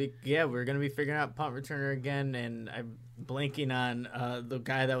 Yeah, we're going to be figuring out punt returner again, and I'm blanking on the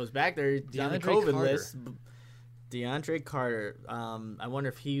guy that was back there. He's on the COVID list. DeAndre Carter. I wonder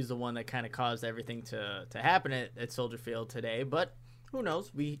if he's the one that kind of caused everything to happen at Soldier Field today, but who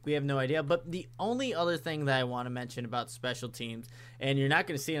knows? We have no idea. But the only other thing that I want to mention about special teams, and you're not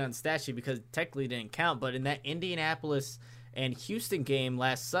going to see it on stat sheet because it technically didn't count, but in that Indianapolis and Houston game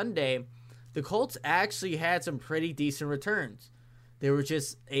last Sunday, the Colts actually had some pretty decent returns. There was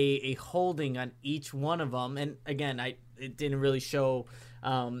just a holding on each one of them. And again, it didn't really show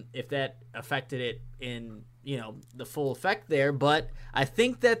if that affected it in the full effect there. But I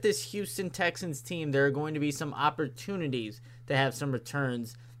think that this Houston Texans team, there are going to be some opportunities to have some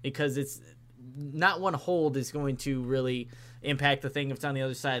returns because it's not one hold is going to really impact the thing if it's on the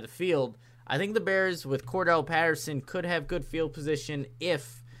other side of the field. I think the Bears with Cordell Patterson could have good field position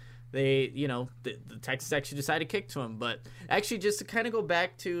if they, the Texans actually decide to kick to him. But actually, just to kind of go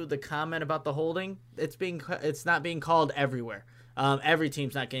back to the comment about the holding, it's not being called everywhere. Every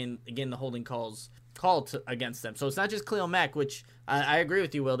team's not getting the holding calls called against them. So it's not just Khalil Mack, which I agree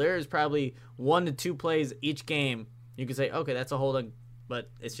with you, Will. There is probably 1 to 2 plays each game you can say, okay, that's a holding, but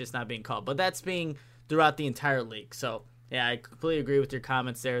it's just not being called. But that's being throughout the entire league. So, yeah, I completely agree with your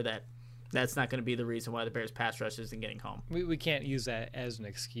comments there that that's not going to be the reason why the Bears pass rush isn't getting home. We can't use that as an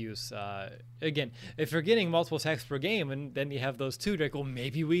excuse. Again, if you're getting multiple sacks per game and then you have those 2, like, well,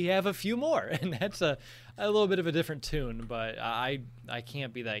 maybe we have a few more. And that's a little bit of a different tune. But I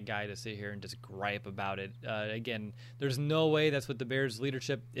can't be that guy to sit here and just gripe about it. Again, there's no way that's what the Bears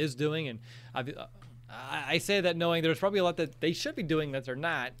leadership is doing. And I say that knowing there's probably a lot that they should be doing that they're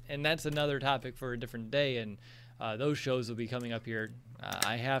not. And that's another topic for a different day. And those shows will be coming up here.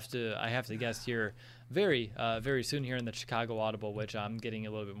 I have to guess here very soon here in the Chicago Audible, which I'm getting a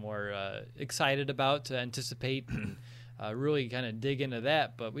little bit more excited about to anticipate and really kind of dig into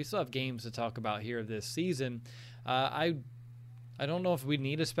that. But we still have games to talk about here this season. I don't know if we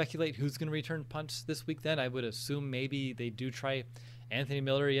need to speculate who's going to return punts this week. Then I would assume maybe they do try Anthony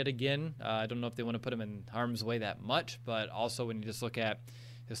Miller yet again. I don't know if they want to put him in harm's way that much, but also when you just look at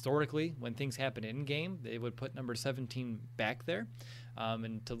historically, when things happen in game, they would put number 17 back there.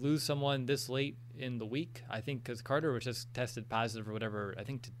 And to lose someone this late in the week, I think because Carter was just tested positive or whatever, I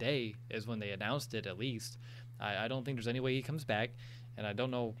think today is when they announced it at least. I don't think there's any way he comes back, and I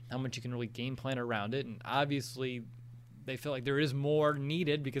don't know how much you can really game plan around it. And obviously, they feel like there is more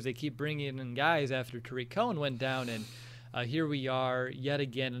needed because they keep bringing in guys after Tariq Cohen went down. And here we are yet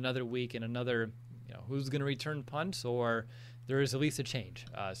again another week and another, who's going to return punts, or there is at least a change.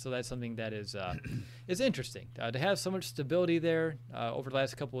 So that's something that is interesting to have so much stability there over the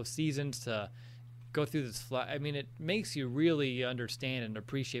last couple of seasons to go through this. I mean, it makes you really understand and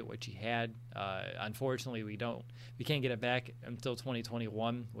appreciate what you had. Unfortunately, we can't get it back until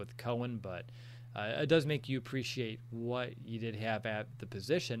 2021 with Cohen, but it does make you appreciate what you did have at the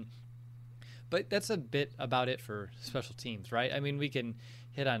position. But that's a bit about it for special teams, right? I mean, we can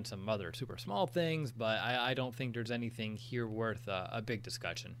hit on some other super small things, but I don't think there's anything here worth a big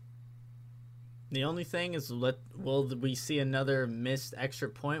discussion. The only thing is, will we see another missed extra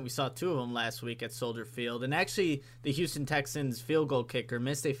point? We saw 2 of them last week at Soldier Field. And actually, the Houston Texans field goal kicker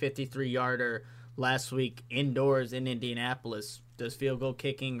missed a 53-yarder last week indoors in Indianapolis. Does field goal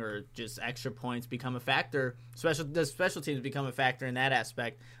kicking or just extra points become a factor? Does special teams become a factor in that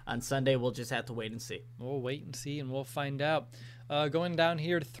aspect? On Sunday, we'll just have to wait and see. We'll wait and see, and we'll find out. Going down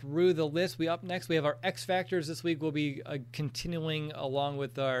here through the list, up next we have our X Factors. This week we'll be continuing along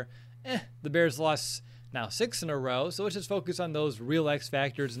with our the Bears lost now 6 in a row, so let's just focus on those real X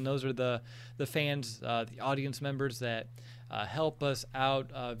Factors, and those are the fans, the audience members that help us out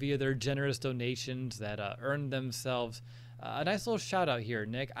via their generous donations that earn themselves a nice little shout out here,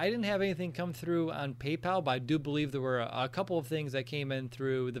 Nick. I didn't have anything come through on PayPal, but I do believe there were a couple of things that came in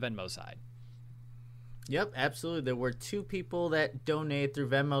through the Venmo side. Yep, absolutely. There were 2 people that donated through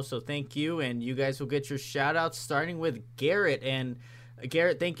Venmo, so thank you, and you guys will get your shout outs, starting with Garrett. And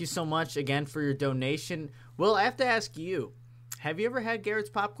Garrett, thank you so much again for your donation. Well, I have to ask you, have you ever had Garrett's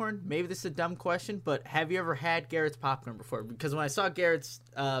popcorn? Maybe this is a dumb question, but have you ever had Garrett's popcorn before? Because when I saw Garrett's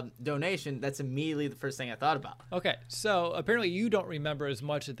donation, that's immediately the first thing I thought about. Okay, so apparently you don't remember as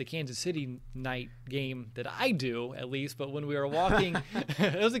much at the Kansas City night game that I do, at least. But when we were walking,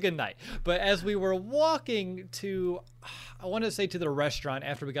 it was a good night. But as we were walking to, I want to say to the restaurant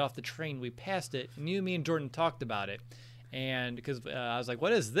after we got off the train, we passed it. And me and Jordan talked about it. And because I was like,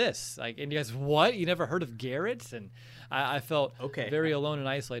 what is this? And you guys, what? You never heard of Garrett's? And I felt very alone and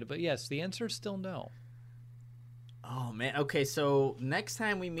isolated. But yes, the answer is still no. Oh, man. Okay, so next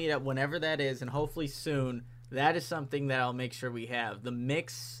time we meet up, whenever that is, and hopefully soon, that is something that I'll make sure we have. The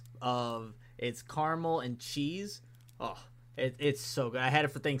mix of it's caramel and cheese. Oh, it's so good. I had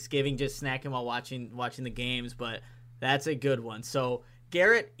it for Thanksgiving, just snacking while watching the games, but that's a good one. So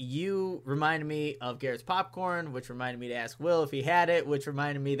Garrett, you reminded me of Garrett's popcorn, which reminded me to ask Will if he had it, which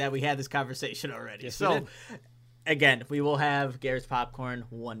reminded me that we had this conversation already. Yes, so, again, we will have Garrett's popcorn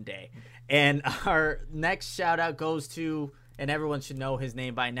one day. And our next shout-out goes to, and everyone should know his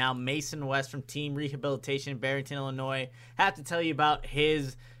name by now, Mason West from Team Rehabilitation in Barrington, Illinois. Have to tell you about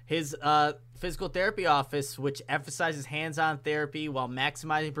his physical therapy office, which emphasizes hands-on therapy while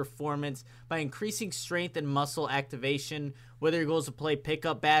maximizing performance by increasing strength and muscle activation. Whether your goal is to play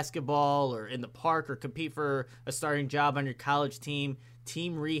pickup basketball or in the park or compete for a starting job on your college team,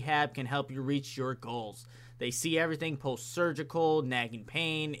 Team Rehab can help you reach your goals. They see everything post-surgical, nagging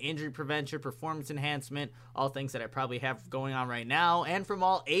pain, injury prevention, performance enhancement, all things that I probably have going on right now, and from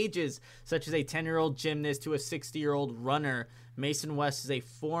all ages, such as a 10-year-old gymnast to a 60-year-old runner. Mason West is a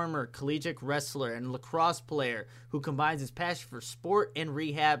former collegiate wrestler and lacrosse player who combines his passion for sport and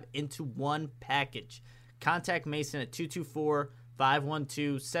rehab into one package. Contact Mason at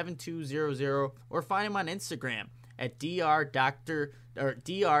 224-512-7200 or find him on Instagram at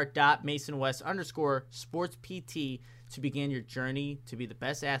dr.masonwest_sportspt to begin your journey to be the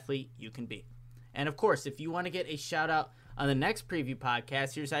best athlete you can be. And of course, if you want to get a shout out on the next preview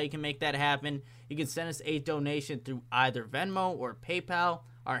podcast, here's how you can make that happen. You can send us a donation through either Venmo or PayPal.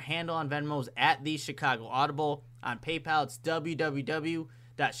 Our handle on Venmo is at the Chicago Audible. On PayPal, it's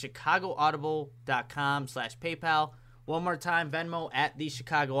www.chicagoaudible.com/PayPal. One more time, Venmo at the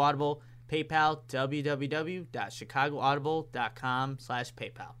Chicago Audible. PayPal,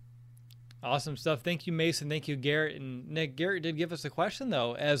 www.chicagoaudible.com/PayPal. Awesome stuff. Thank you, Mason. Thank you, Garrett. And Nick, Garrett did give us a question,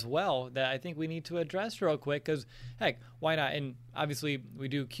 though, as well, that I think we need to address real quick because, heck, why not? And obviously, we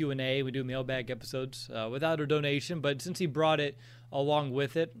do Q&A, we do mailbag episodes without a donation, but since he brought it along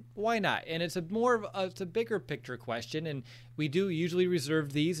with it, why not? And it's it's a bigger picture question, and we do usually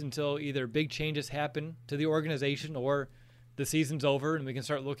reserve these until either big changes happen to the organization or the season's over and we can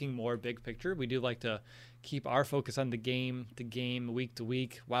start looking more big picture. We do like to keep our focus on the game to game, week to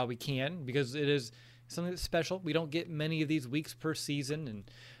week while we can, because it is something that's special. We don't get many of these weeks per season. And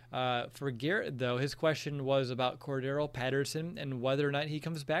for Garrett, though, his question was about Cordero Patterson and whether or not he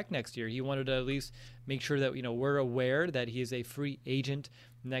comes back next year. He wanted to at least make sure that we're aware that he is a free agent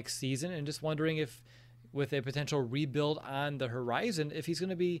next season, and just wondering if with a potential rebuild on the horizon, if he's going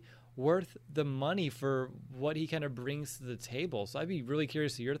to be worth the money for what he kind of brings to the table. So I'd be really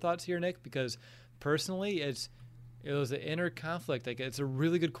curious to your thoughts here, Nick, because personally it was an inner conflict. Like, it's a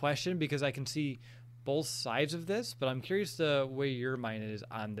really good question because I can see both sides of this, but I'm curious to where your mind is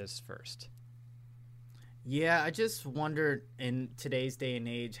on this first. Yeah, I just wondered in today's day and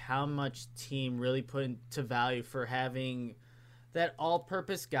age how much team really put into value for having that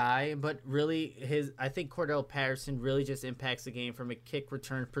all-purpose guy, but really I think Cordell Patterson really just impacts the game from a kick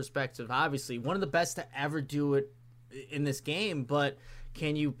return perspective. Obviously, one of the best to ever do it in this game, but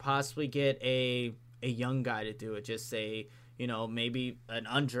can you possibly get a young guy to do it? Just say, maybe an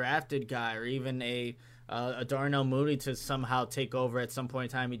undrafted guy or even a Darnell Mooney to somehow take over at some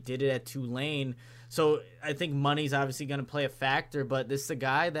point in time. He did it at Tulane. So I think money's obviously going to play a factor, but this is a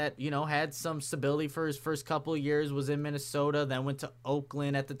guy that, had some stability for his first couple of years, was in Minnesota, then went to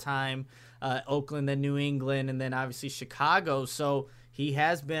Oakland at the time, Oakland, then New England, and then obviously Chicago. So he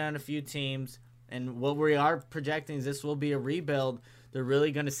has been on a few teams, and what we are projecting is this will be a rebuild. They're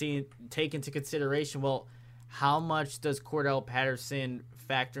really going to take into consideration, well, how much does Cordell Patterson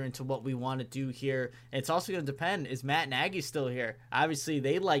factor into what we want to do here? And it's also going to depend, is Matt Nagy still here? Obviously,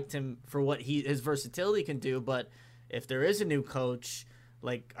 they liked him for what his versatility can do, but if there is a new coach,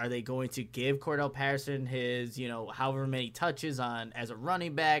 like, are they going to give Cordell Patterson his, however many touches on as a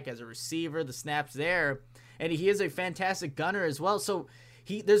running back, as a receiver, the snaps there? And he is a fantastic gunner as well. So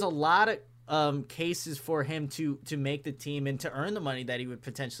there's a lot of cases for him to make the team and to earn the money that he would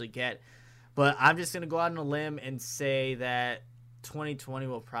potentially get. But I'm just going to go out on a limb and say that 2020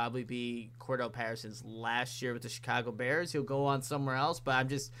 will probably be Cordell Patterson's last year with the Chicago Bears. He'll go on somewhere else, but I'm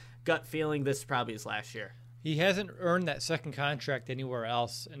just gut feeling this is probably his last year. He hasn't earned that second contract anywhere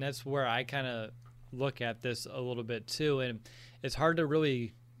else, and that's where I kind of look at this a little bit too. And it's hard to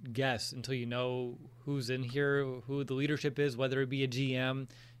really guess until you know who's in here, who the leadership is, whether it be a GM,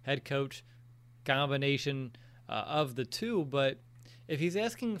 head coach, combination of the two. But if he's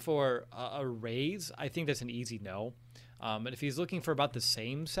asking for a raise, I think that's an easy no. And if he's looking for about the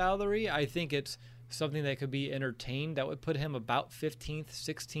same salary, I think it's something that could be entertained. That would put him about 15th,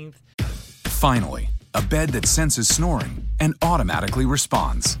 16th. Finally, a bed that senses snoring and automatically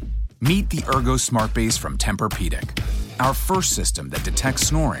responds. Meet the Ergo Smart Base from Tempur-Pedic, our first system that detects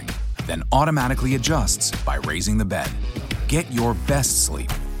snoring, then automatically adjusts by raising the bed. Get your best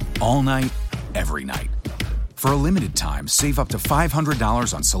sleep all night, every night. For a limited time, save up to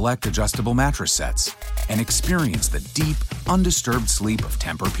 $500 on select adjustable mattress sets and experience the deep, undisturbed sleep of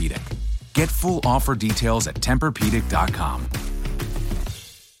Tempur-Pedic. Get full offer details at TempurPedic.com.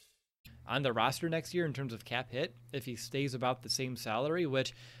 On the roster next year in terms of cap hit, if he stays about the same salary,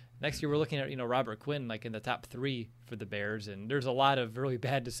 which next year we're looking at, Robert Quinn like in the top 3 for the Bears, and there's a lot of really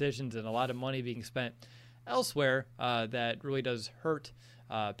bad decisions and a lot of money being spent elsewhere that really does hurt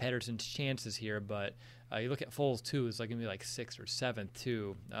Patterson's chances here. But you look at Foles too; it's like going to be like 6th or 7th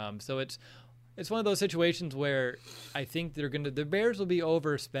too. So it's one of those situations where I think the Bears will be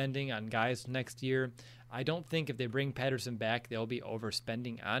overspending on guys next year. I don't think if they bring Patterson back, they'll be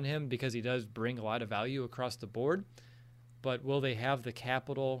overspending on him because he does bring a lot of value across the board. But will they have the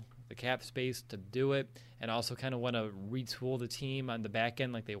capital, the cap space to do it, and also kind of want to retool the team on the back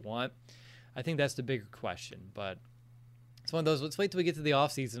end like they want? I think that's the bigger question. But it's one of those, let's wait till we get to the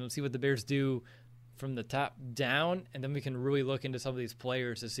offseason and see what the Bears do from the top down, and then we can really look into some of these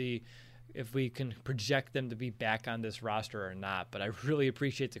players to see if we can project them to be back on this roster or not. But I really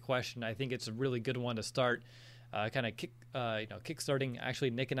appreciate the question. I think it's a really good one to start, kind of kickstarting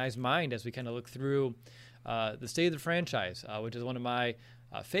actually Nick and I's mind as we kind of look through the state of the franchise, which is one of my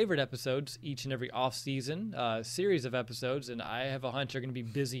favorite episodes each and every offseason series of episodes. And I have a hunch they're going to be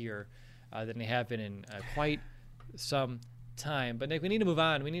busier than they have been in quite some time. But Nick, we need to move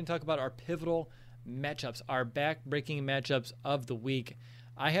on. We need to talk about our pivotal matchups, our back-breaking matchups of the week.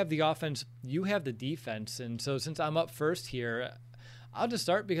 I have the offense, you have the defense, and so since I'm up first here, I'll just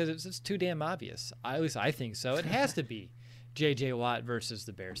start because it's too damn obvious. At least I think so. It has to be J.J. Watt versus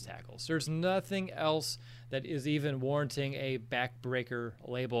the Bears tackles. There's nothing else that is even warranting a backbreaker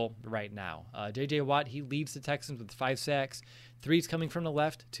label right now. J.J. Watt, he leads the Texans with 5 sacks. 3's coming from the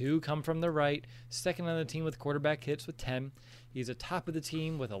left, 2 come from the right. Second on the team with quarterback hits with 10. He's atop of the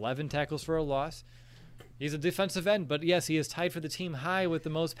team with 11 tackles for a loss. He's a defensive end, but yes, he is tied for the team high with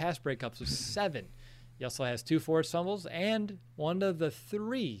the most pass breakups with 7. He also has 2 forced fumbles and one of the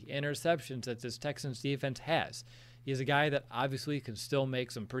 3 interceptions that this Texans defense has. He's a guy that obviously can still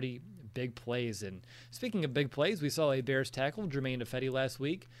make some pretty big plays. And speaking of big plays, we saw a Bears tackle, Jermaine Ifedi, last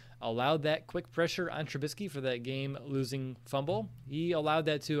week, allowed that quick pressure on Trubisky for that game-losing fumble. He allowed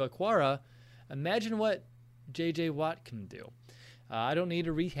that to Aquara Imagine what J.J. Watt can do. I don't need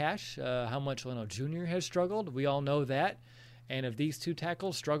to rehash how much Leno Jr. has struggled. We all know that. And if these two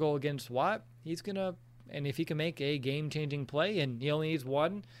tackles struggle against Watt, and if he can make a game-changing play, and he only needs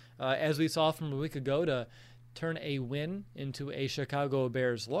one, as we saw from a week ago, to turn a win into a Chicago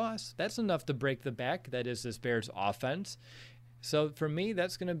Bears loss, that's enough to break the back that is this Bears offense. So for me,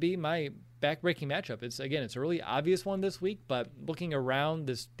 that's going to be my back-breaking matchup. It's a really obvious one this week, but looking around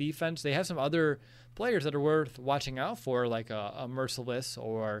this defense, they have some other players that are worth watching out for, like a Merciless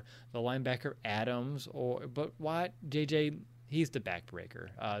or the linebacker Adams. But Watt, JJ, he's the backbreaker.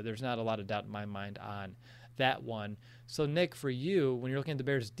 There's not a lot of doubt in my mind on that one. So Nick, for you, when you're looking at the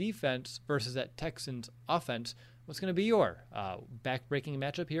Bears defense versus that Texans offense, what's going to be your back-breaking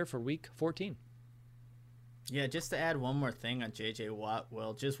matchup here for Week 14? Yeah, just to add one more thing on J.J. Watt,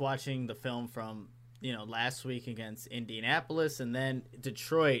 well, just watching the film from, last week against Indianapolis and then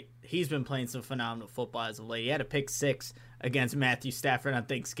Detroit, he's been playing some phenomenal football as of late. He had a pick 6 against Matthew Stafford on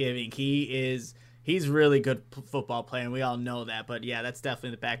Thanksgiving. He's really good football player, and we all know that. But, yeah, that's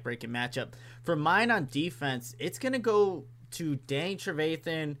definitely the back-breaking matchup. For mine on defense, it's going to go to Danny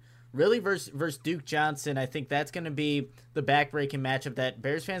Trevathan, really versus Duke Johnson. I think that's going to be the back-breaking matchup that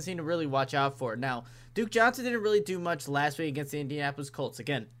Bears fans need to really watch out for. Now, Duke Johnson didn't really do much last week against the Indianapolis Colts.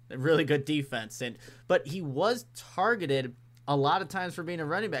 Again, a really good defense. But he was targeted a lot of times for being a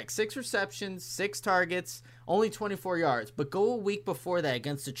running back. 6 receptions, 6 targets, only 24 yards. But go a week before that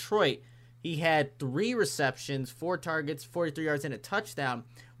against Detroit, he had 3 receptions, 4 targets, 43 yards, and a touchdown.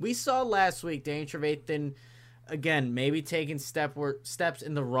 We saw last week Danny Trevathan, again, maybe taking steps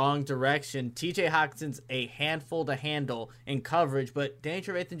in the wrong direction. TJ Hawkinson's a handful to handle in coverage, but Danny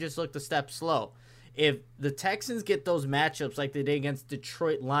Trevathan just looked a step slow. If the Texans get those matchups like they did against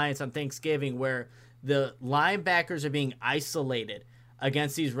Detroit Lions on Thanksgiving, where the linebackers are being isolated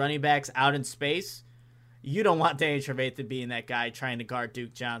against these running backs out in space, you don't want Danny Trevathan being that guy trying to guard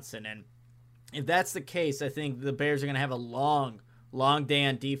Duke Johnson. And if that's the case, I think the Bears are going to have a long day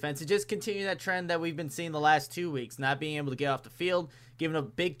on defense and just continue that trend that we've been seeing the last 2 weeks, not being able to get off the field, giving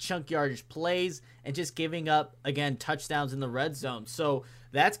up big chunk yardage plays, and just giving up, again, touchdowns in the red zone. So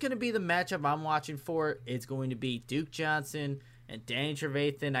that's going to be the matchup I'm watching for. It's going to be Duke Johnson and Danny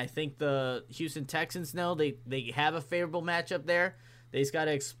Trevathan. I think the Houston Texans know they have a favorable matchup there. They just got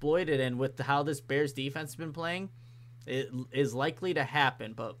to exploit it, and with how this Bears defense has been playing, it is likely to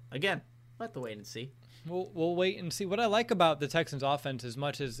happen. But, again, we'll have to wait and see. We'll wait and see. What I like about the Texans offense, as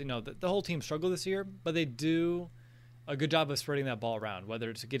much as the whole team struggled this year, but they do a good job of spreading that ball around, whether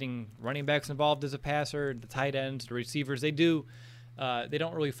it's getting running backs involved as a passer, the tight ends, the receivers. They don't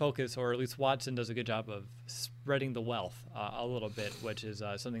really focus, or at least Watson does a good job of spreading the wealth a little bit, which is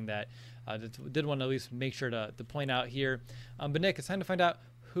something that I did want to at least make sure to point out here. But Nick, it's time to find out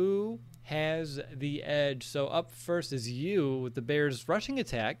who has the edge. So up first is you with the Bears rushing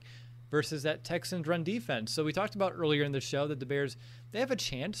attack versus that Texans run defense. So we talked about earlier in the show that the Bears, they have a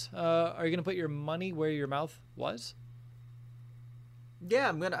chance. Are you going to put your money where your mouth was? Yeah,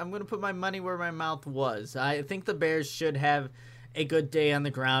 I'm gonna put my money where my mouth was. I think the Bears should have a good day on the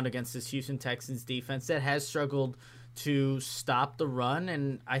ground against this Houston Texans defense that has struggled to stop the run,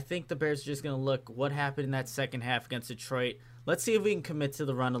 and I think the Bears are just going to look what happened in that second half against Detroit. Let's see if we can commit to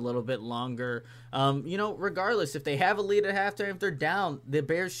the run a little bit longer. Regardless, if they have a lead at halftime, if they're down, the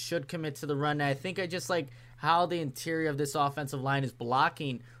Bears should commit to the run. And I think I just like how the interior of this offensive line is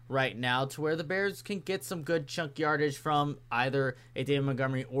blocking right now to where the Bears can get some good chunk yardage from either a David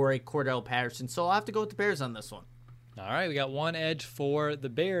Montgomery or a Cordell Patterson. So I'll have to go with the Bears on this one. All right, we got one edge for the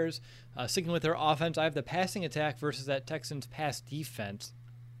Bears. Sticking with their offense, I have the passing attack versus that Texans pass defense.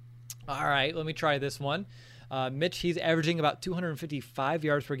 All right, let me try this one. Mitch, he's averaging about 255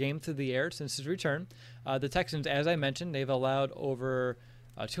 yards per game through the air since his return. The Texans, as I mentioned, they've allowed over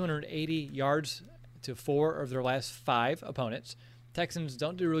 280 yards to 4 of their last 5 opponents. Texans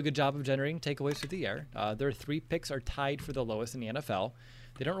don't do a really good job of generating takeaways through the air. Their 3 picks are tied for the lowest in the NFL.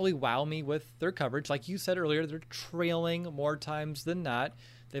 They don't really wow me with their coverage. Like you said earlier, they're trailing more times than not.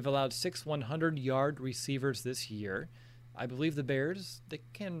 They've allowed 6 100-yard receivers this year. I believe the Bears, they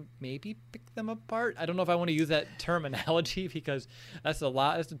can maybe pick them apart. I don't know if I want to use that term analogy because that's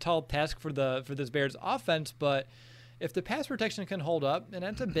a tall task for this Bears offense. But if the pass protection can hold up, and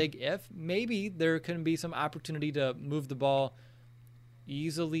that's a big if, maybe there can be some opportunity to move the ball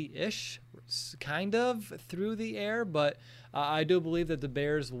easily-ish, kind of, through the air. But I do believe that the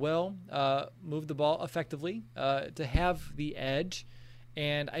Bears will move the ball effectively to have the edge.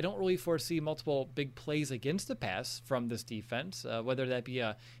 And I don't really foresee multiple big plays against the pass from this defense, whether that be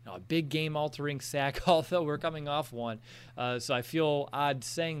a big game-altering sack, although we're coming off one. So I feel odd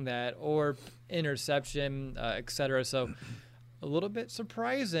saying that, or interception, etc. So a little bit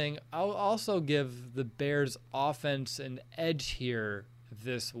surprising. I'll also give the Bears offense an edge here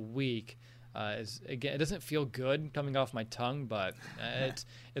this week. Again, it doesn't feel good coming off my tongue, but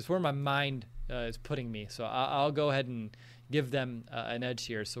it's where my mind is putting me. So I'll go ahead and give them an edge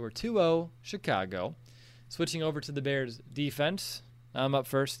here. So we're 2-0 Chicago. Switching over to the Bears defense. I'm up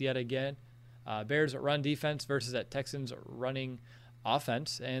first yet again. Bears run defense versus that Texans running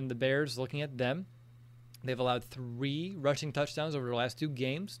offense. And the Bears, looking at them, they've allowed 3 rushing touchdowns over the last 2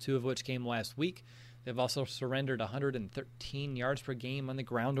 games, 2 of which came last week. They've also surrendered 113 yards per game on the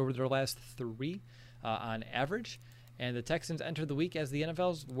ground over their last 3 on average. And the Texans entered the week as the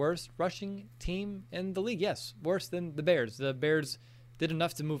NFL's worst rushing team in the league. Yes, worse than the Bears. The Bears did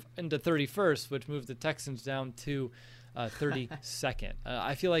enough to move into 31st, which moved the Texans down to 32nd.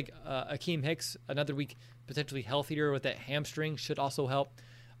 I feel like Akeem Hicks, another week potentially healthier with that hamstring, should also help.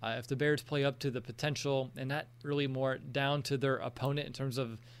 If the Bears play up to the potential and not really more down to their opponent in terms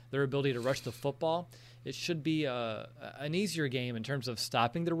of their ability to rush the football, it should be an easier game in terms of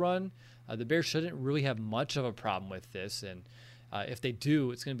stopping the run. The Bears shouldn't really have much of a problem with this, and if they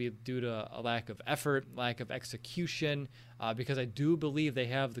do, it's going to be due to a lack of effort, lack of execution, because I do believe they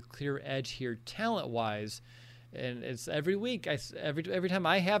have the clear edge here talent-wise. And it's every week, every time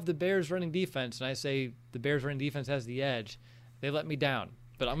I have the Bears running defense and I say the Bears running defense has the edge, they let me down.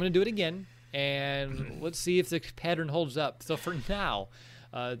 But I'm going to do it again, and let's see if the pattern holds up. So for now,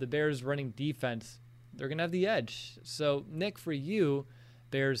 the Bears running defense, they're going to have the edge. So, Nick, for you,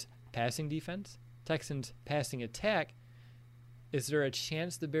 Bears passing defense, Texans passing attack, is there a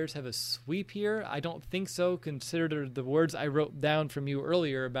chance the Bears have a sweep here? I don't think so, considered the words I wrote down from you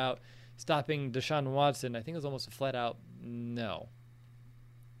earlier about stopping Deshaun Watson. I think it was almost a flat-out no.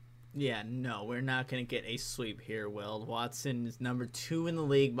 Yeah, no, we're not going to get a sweep here, Will. Watson is number 2 in the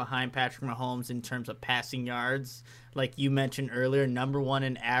league behind Patrick Mahomes in terms of passing yards. Like you mentioned earlier, number 1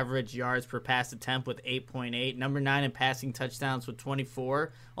 in average yards per pass attempt with 8.8. Number 9 in passing touchdowns with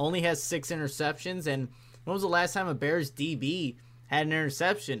 24. Only has 6 interceptions. And when was the last time a Bears DB had an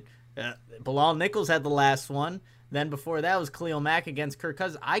interception? Bilal Nichols had the last one. Then before that was Khalil Mack against Kirk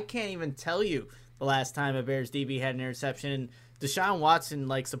Cousins. I can't even tell you the last time a Bears DB had an interception. Deshaun Watson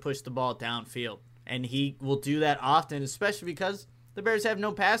likes to push the ball downfield, and he will do that often, especially because the Bears have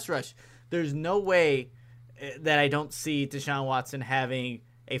no pass rush. There's no way that I don't see Deshaun Watson having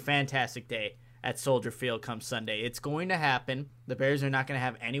a fantastic day at Soldier Field come Sunday. It's going to happen. The Bears are not going to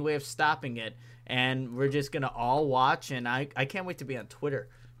have any way of stopping it, and we're just going to all watch, and I can't wait to be on Twitter,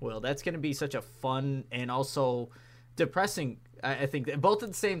 Will. That's going to be such a fun and also depressing, I think, both at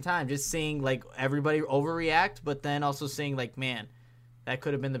the same time, just seeing like everybody overreact, but then also seeing like, man, that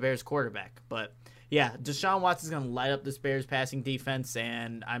could have been the Bears quarterback. But yeah, Deshaun Watson's going to light up this Bears passing defense,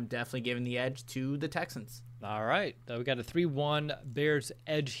 and I'm definitely giving the edge to the Texans. All right. We got a 3-1 Bears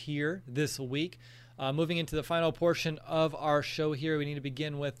edge here this week. Moving into the final portion of our show here, we need to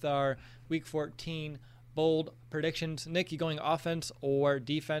begin with our Week 14 bold predictions. Nick, you going offense or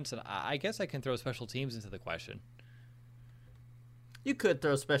defense? And I guess I can throw special teams into the question. You could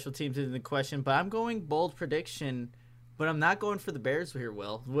throw special teams into the question, but I'm going bold prediction, but I'm not going for the Bears here,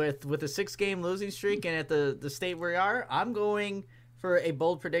 Will. With a 6-game losing streak and at the state we are, I'm going for a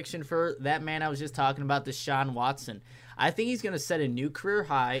bold prediction for that man I was just talking about, Deshaun Watson. I think he's going to set a new career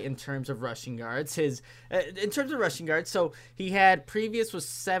high in terms of rushing yards. So he had previous was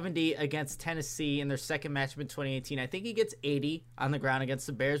 70 against Tennessee in their second matchup in 2018. I think he gets 80 on the ground against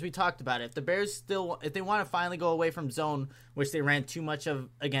the Bears. We talked about it. If the Bears if they want to finally go away from zone, which they ran too much of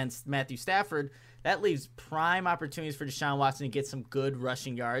against Matthew Stafford, that leaves prime opportunities for Deshaun Watson to get some good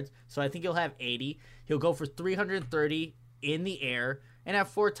rushing yards. So I think he'll have 80. He'll go for 330 in the air and have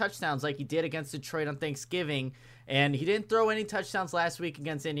 4 touchdowns like he did against Detroit on Thanksgiving. And he didn't throw any touchdowns last week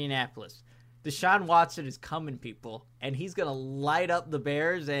against Indianapolis. Deshaun Watson is coming, people, and he's going to light up the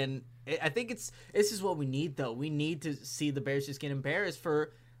Bears. And I think this is what we need, though. We need to see the Bears just get embarrassed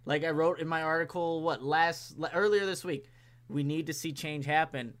for, like I wrote in my article, earlier this week. We need to see change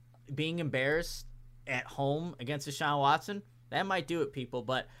happen. Being embarrassed at home against Deshaun Watson, that might do it, people.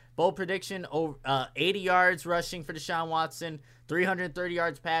 But bold prediction, 80 yards rushing for Deshaun Watson, 330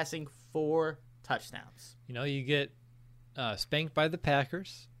 yards passing, 4 touchdowns. You get spanked by the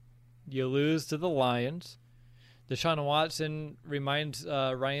Packers. You lose to the Lions. Deshaun Watson reminds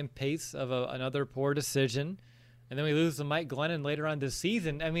Ryan Pace of another poor decision. And then we lose to Mike Glennon later on this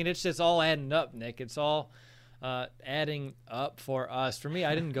season. I mean, it's just all adding up, Nick. It's all adding up for us. For me,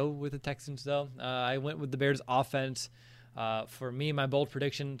 I didn't go with the Texans, though. I went with the Bears offense. For me, my bold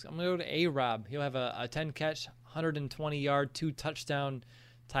prediction, I'm going to go to A-Rob. He'll have a 10-catch, 120-yard, 2-touchdown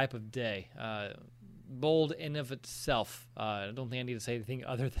type of day. Bold in of itself. I don't think I need to say anything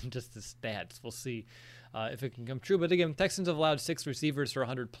other than just the stats. We'll see if it can come true. But again, Texans have allowed 6 receivers for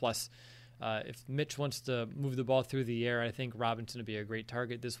 100+. If Mitch wants to move the ball through the air, I think Robinson would be a great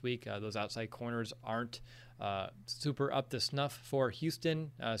target this week. Those outside corners aren't super up to snuff for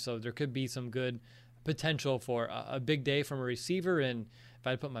Houston, so there could be some good potential for a big day from a receiver. And if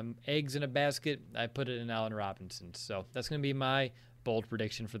I put my eggs in a basket, I put it in Allen Robinson. So that's going to be my bold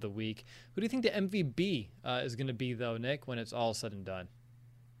prediction for the week. Who do you think the MVP is going to be, though, Nick, when it's all said and done?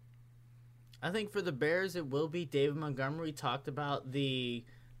 I think for the Bears, it will be David Montgomery. We talked about the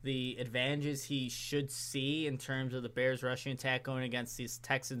advantages he should see in terms of the Bears rushing attack going against these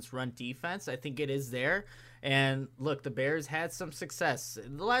Texans run defense. I think it is there. And look, the Bears had some success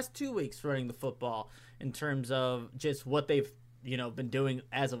in the last 2 weeks running the football in terms of just what they've been doing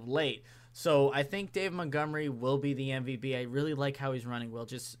as of late. So I think Dave Montgomery will be the MVP. I really like how he's running. Will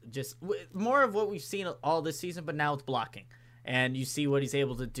just more of what we've seen all this season, but now it's blocking. And you see what he's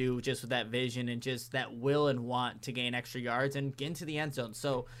able to do just with that vision and just that will and want to gain extra yards and get into the end zone.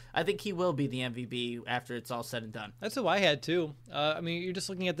 So I think he will be the MVP after it's all said and done. That's who I had, too. You're just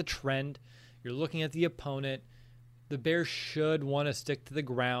looking at the trend. You're looking at the opponent. The Bears should want to stick to the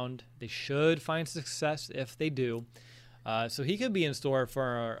ground. They should find success if they do. So he could be in store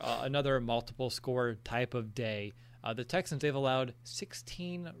for another multiple score type of day. The Texans, they've allowed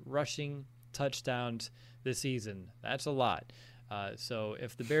 16 rushing touchdowns this season. That's a lot. So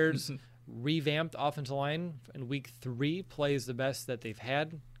if the Bears revamped offensive line in week 3 plays the best that they've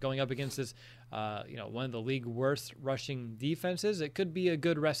had going up against this, one of the league worst rushing defenses, it could be a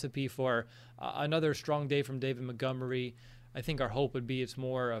good recipe for another strong day from David Montgomery. I think our hope would be it's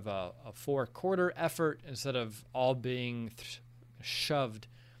more of a 4-quarter effort instead of all being shoved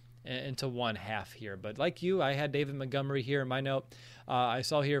into one half here. But like you, I had David Montgomery here in my note. I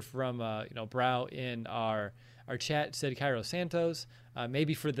saw here from Brow in our chat said Cairo Santos,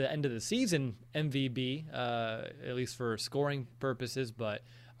 maybe for the end of the season MVP, at least for scoring purposes. But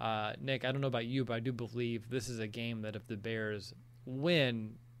Nick, I don't know about you, but I do believe this is a game that if the Bears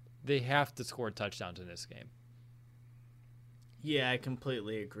win, they have to score touchdowns in this game. Yeah, I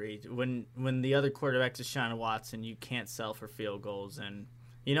completely agree. When the other quarterback is Deshaun Watson, you can't sell for field goals. And,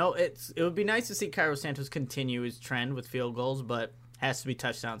 it would be nice to see Cairo Santos continue his trend with field goals, but has to be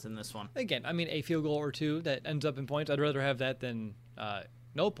touchdowns in this one. Again, a field goal or two that ends up in points. I'd rather have that than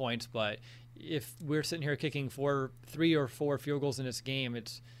no points. But if we're sitting here kicking 3 or 4 field goals in this game,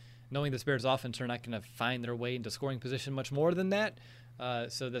 it's knowing the Bears offense are not going to find their way into scoring position much more than that.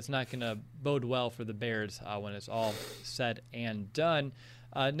 So that's not going to bode well for the Bears when it's all said and done.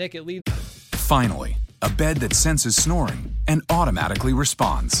 Nick, it leads. Finally, a bed that senses snoring and automatically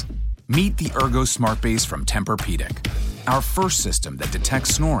responds. Meet the Ergo Smart Base from Tempur-Pedic, our first system that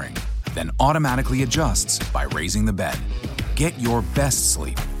detects snoring, then automatically adjusts by raising the bed. Get your best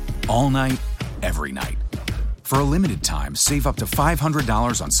sleep all night, every night. For a limited time, save up to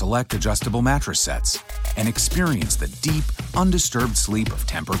 $500 on select adjustable mattress sets and experience the deep, undisturbed sleep of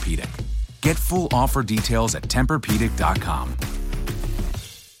Tempur-Pedic. Get full offer details at TempurPedic.com.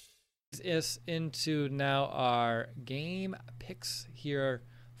 Is into now our game picks here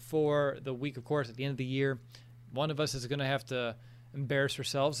for the week. Of course, at the end of the year, one of us is going to have to embarrass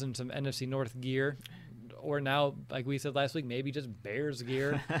ourselves in some NFC North gear, or now, like we said last week, maybe just Bears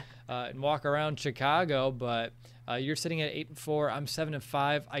gear and walk around Chicago. But you're sitting at 8-4. I'm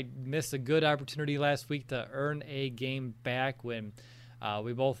 7-5. I missed a good opportunity last week to earn a game back when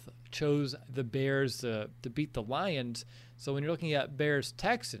we both chose the Bears to beat the Lions. So when you're looking at Bears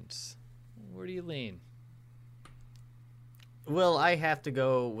Texans, where do you lean? Well, I have to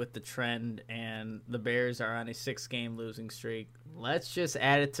go with the trend, and the Bears are on a 6-game losing streak. Let's just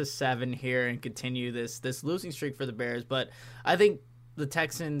add it to 7 here and continue this losing streak for the Bears. But I think the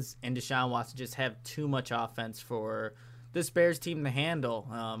Texans and Deshaun Watson just have too much offense for this Bears team to handle.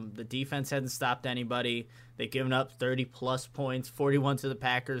 The defense hasn't stopped anybody. They've given up 30-plus points, 41 to the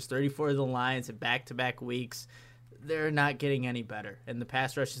Packers, 34 to the Lions in back-to-back weeks. They're not getting any better, and the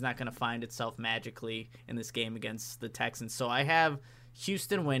pass rush is not going to find itself magically in this game against the Texans. So I have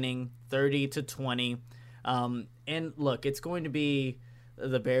Houston winning 30-20. And look, it's going to be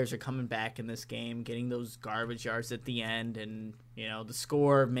the Bears are coming back in this game, getting those garbage yards at the end, and the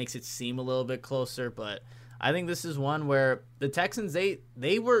score makes it seem a little bit closer. But I think this is one where the Texans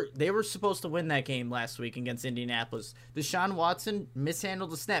they were supposed to win that game last week against Indianapolis. Deshaun Watson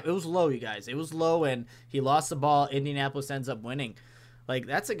mishandled the snap. It was low, you guys. It was low, and he lost the ball. Indianapolis ends up winning. Like,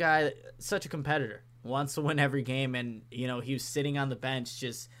 that's a guy, such a competitor, wants to win every game, and he was sitting on the bench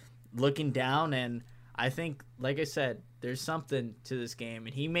just looking down. And I think, like I said, there's something to this game,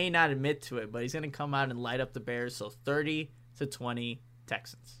 and he may not admit to it, but he's going to come out and light up the Bears. So 30-20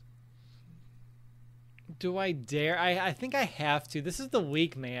 Texans. Do I dare? I think I have to. This is the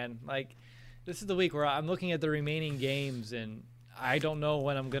week, man. Like, this is the week where I'm looking at the remaining games, and I don't know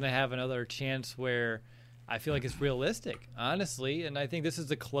when I'm going to have another chance where I feel like it's realistic, honestly. And I think this is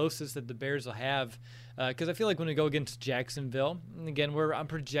the closest that the Bears will have, because I feel like when we go against Jacksonville, and again, I'm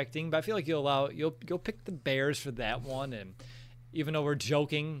projecting, but I feel like you'll pick the Bears for that one. And even though we're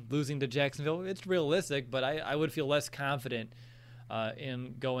joking, losing to Jacksonville, it's realistic, but I would feel less confident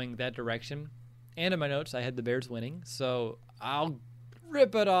in going that direction. And in my notes, I had the Bears winning, so I'll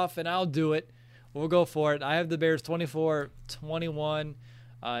rip it off and I'll do it. We'll go for it. I have the Bears 24-21.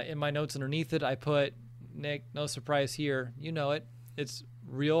 In my notes underneath it, I put, Nick, no surprise here. You know it. It's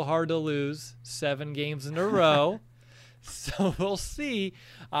real hard to lose 7 games in a row. So we'll see.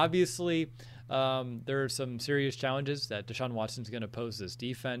 Obviously, there are some serious challenges that Deshaun Watson's going to pose this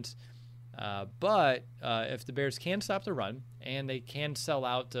defense. But if the Bears can stop the run and they can sell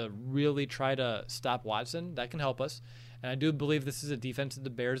out to really try to stop Watson, that can help us. And I do believe this is a defense that the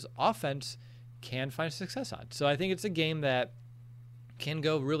Bears offense can find success on. So I think it's a game that can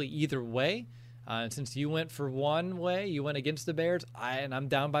go really either way. And since you went for one way, you went against the Bears, and I'm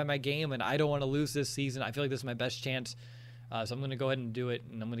down by my game, and I don't want to lose this season. I feel like this is my best chance. So I'm going to go ahead and do it,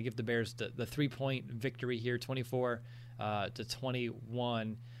 and I'm going to give the Bears the 3-point victory here,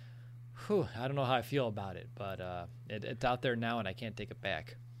 24-21. Whew, I don't know how I feel about it, but it's out there now, and I can't take it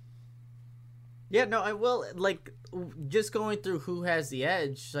back. Yeah, no, I will. Like, just going through who has the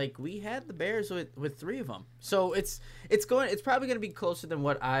edge, like, we had the Bears with 3 of them. So it's probably going to be closer than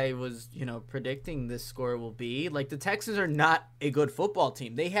what I was, predicting this score will be. Like, the Texans are not a good football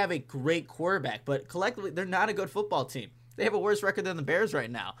team. They have a great quarterback, but collectively, they're not a good football team. They have a worse record than the Bears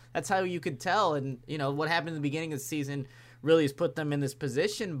right now. That's how you could tell. And, what happened in the beginning of the season really has put them in this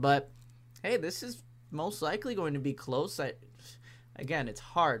position. But, hey, this is most likely going to be close. Again, it's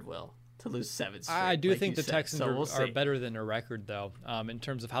hard, Will, to lose 7 straight. I do like think the said. Texans So are better than their record, though, in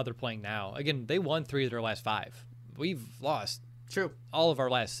terms of how they're playing now. Again, they won 3 of their last 5. We've lost all of our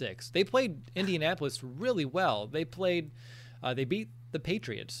last 6. They played Indianapolis really well. They beat the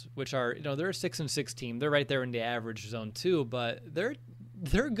Patriots, which are, they're a 6-6 team. They're right there in the average zone too, but they're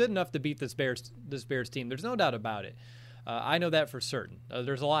good enough to beat this Bears team. There's no doubt about it. I know that for certain.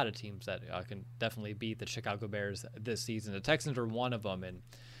 There's a lot of teams that can definitely beat the Chicago Bears this season. The Texans are one of them, and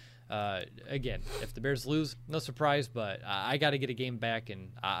again, if the Bears lose, no surprise, but I got to get a game back,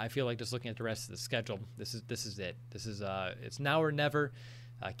 and I feel like just looking at the rest of the schedule, this is it. This is it's now or never.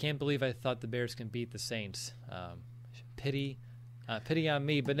 I can't believe I thought the Bears can beat the Saints. Pity on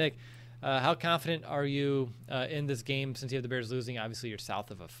me. But Nick, how confident are you in this game since you have the Bears losing? Obviously, you're south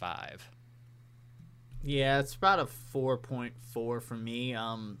of a 5. Yeah, it's about a 4.4 for me.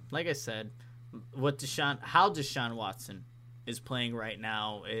 Like I said, how Deshaun Watson is playing right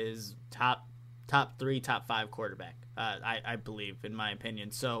now is top 3, top 5 quarterback. I believe, in my opinion.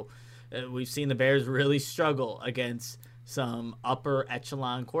 So we've seen the Bears really struggle against some upper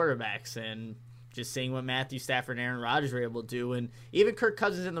echelon quarterbacks, and just seeing what Matthew Stafford and Aaron Rodgers were able to do, and even Kirk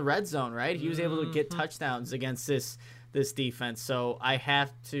Cousins in the red zone, right? He was able to get touchdowns against this defense. So I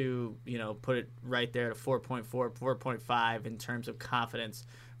have to, put it right there at a 4.4, 4.5 in terms of confidence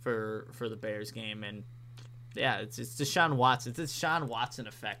for the Bears game. And yeah, it's Deshaun Watson. It's the Deshaun Watson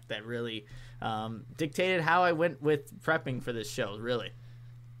effect that really dictated how I went with prepping for this show, really.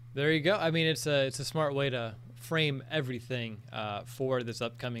 There you go. I mean, it's a smart way to frame everything for this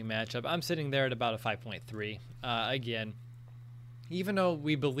upcoming matchup. I'm sitting there at about a 5.3. Again, even though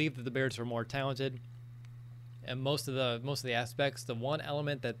we believe that the Bears are more talented, and most of the aspects, the one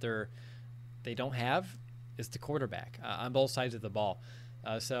element that they don't have is the quarterback on both sides of the ball.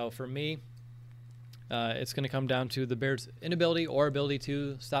 So for me, it's going to come down to the Bears' inability or ability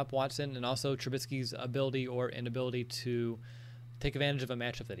to stop Watson, and also Trubisky's ability or inability to take advantage of a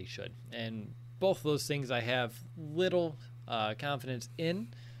matchup that he should. And both of those things I have little confidence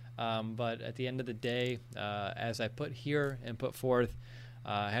in. But at the end of the day, as I put here and put forth,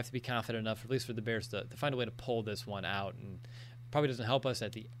 I have to be confident enough, at least for the Bears, to find a way to pull this one out. And probably doesn't help us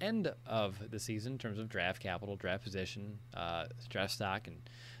at the end of the season in terms of draft capital, draft position, draft stock, and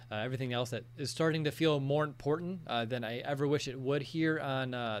everything else that is starting to feel more important than I ever wish it would here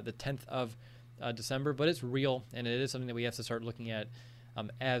on the 10th of December, but it's real, and it is something that we have to start looking at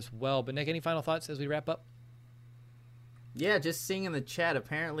as well. But Nick, any final thoughts as we wrap up? Yeah, just seeing in the chat,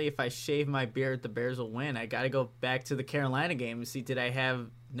 apparently if I shave my beard, the Bears will win. I got to go back to the Carolina game and see, did I have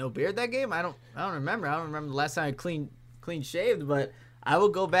no beard that game? I don't remember. I don't remember the last time I clean shaved, but I will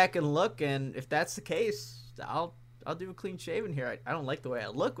go back and look, and if that's the case, I'll do a clean shaven here. I don't like the way I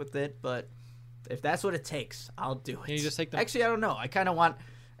look with it, but if that's what it takes, I'll do it. Can you just take Actually, I don't know. I kind of want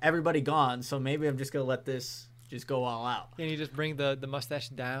everybody gone, so maybe I'm just going to let this just go all out. Can you just bring the mustache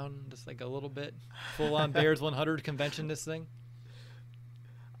down just like a little bit? Full on Bears 100 convention this thing?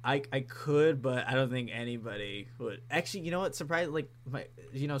 I could, but I don't think anybody would. Actually, you know what? Surprised, like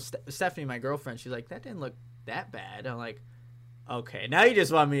Stephanie, my girlfriend, she's like, that didn't look that bad. I'm like, okay, now you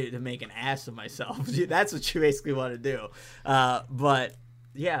just want me to make an ass of myself. That's what you basically want to do. But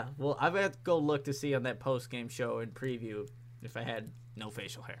yeah, well, I've got to go look to see on that post game show and preview if I had no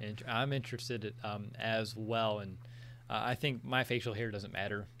facial hair. I'm interested as well, and I think my facial hair doesn't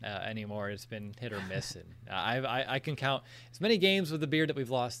matter anymore. It's been hit or miss, and I can count as many games with the beard that we've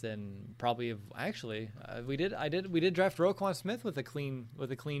lost than probably we did draft Roquan Smith with a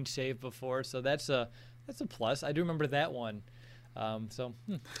clean shave before, so that's a plus. I do remember that one. So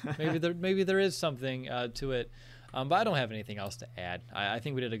maybe there is something to it. But I don't have anything else to add. I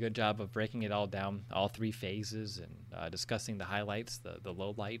think we did a good job of breaking it all down, all three phases, and discussing the highlights, the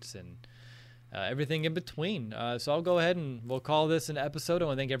lowlights, and everything in between. So I'll go ahead and we'll call this an episode. I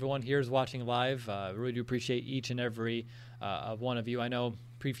want to thank everyone here who's watching live. Really do appreciate each and every one of you. I know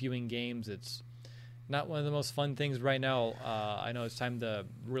previewing games, it's not one of the most fun things right now. I know it's time to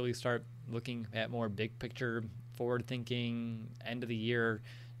really start looking at more big picture, forward-thinking, end-of-the-year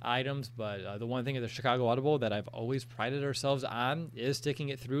items, but the one thing at the Chicago Audible that I've always prided ourselves on is sticking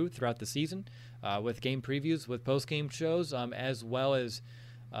it throughout the season with game previews, with post-game shows, as well as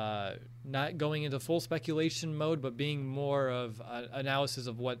not going into full speculation mode, but being more of analysis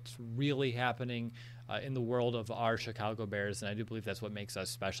of what's really happening in the world of our Chicago Bears, and I do believe that's what makes us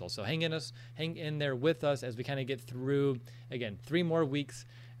special. So hang in there with us as we kind of get through, again, 3 more weeks,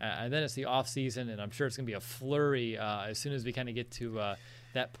 and then it's the off season, and I'm sure it's going to be a flurry as soon as we kind of get to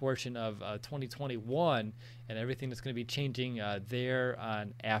that portion of 2021 and everything that's going to be changing there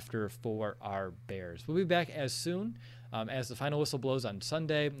on after for our Bears. We'll be back as soon as the final whistle blows on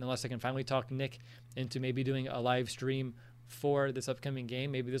Sunday, unless I can finally talk Nick into maybe doing a live stream for this upcoming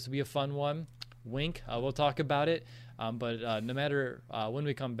game. Maybe this will be a fun one. Wink. We'll talk about it. But no matter when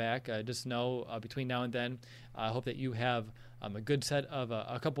we come back, just know between now and then, I hope that you have a good set of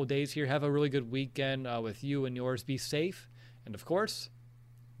a couple days here. Have a really good weekend with you and yours. Be safe. And, of course,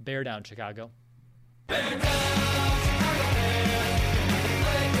 bear down, Chicago. Bear down, Chicago Bears.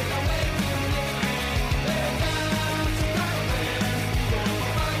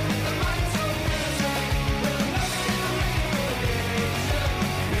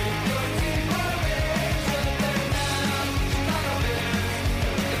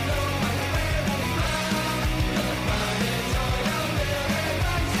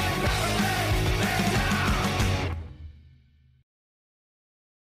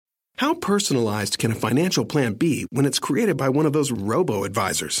 How personalized can a financial plan be when it's created by one of those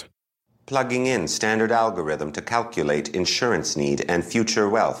robo-advisors? Plugging in standard algorithm to calculate insurance need and future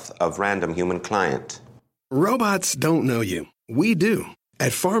wealth of random human client. Robots don't know you. We do.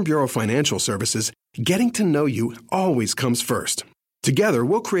 At Farm Bureau Financial Services, getting to know you always comes first. Together,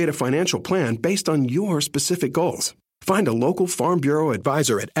 we'll create a financial plan based on your specific goals. Find a local Farm Bureau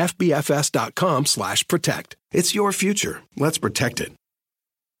advisor at fbfs.com/protect. It's your future. Let's protect it.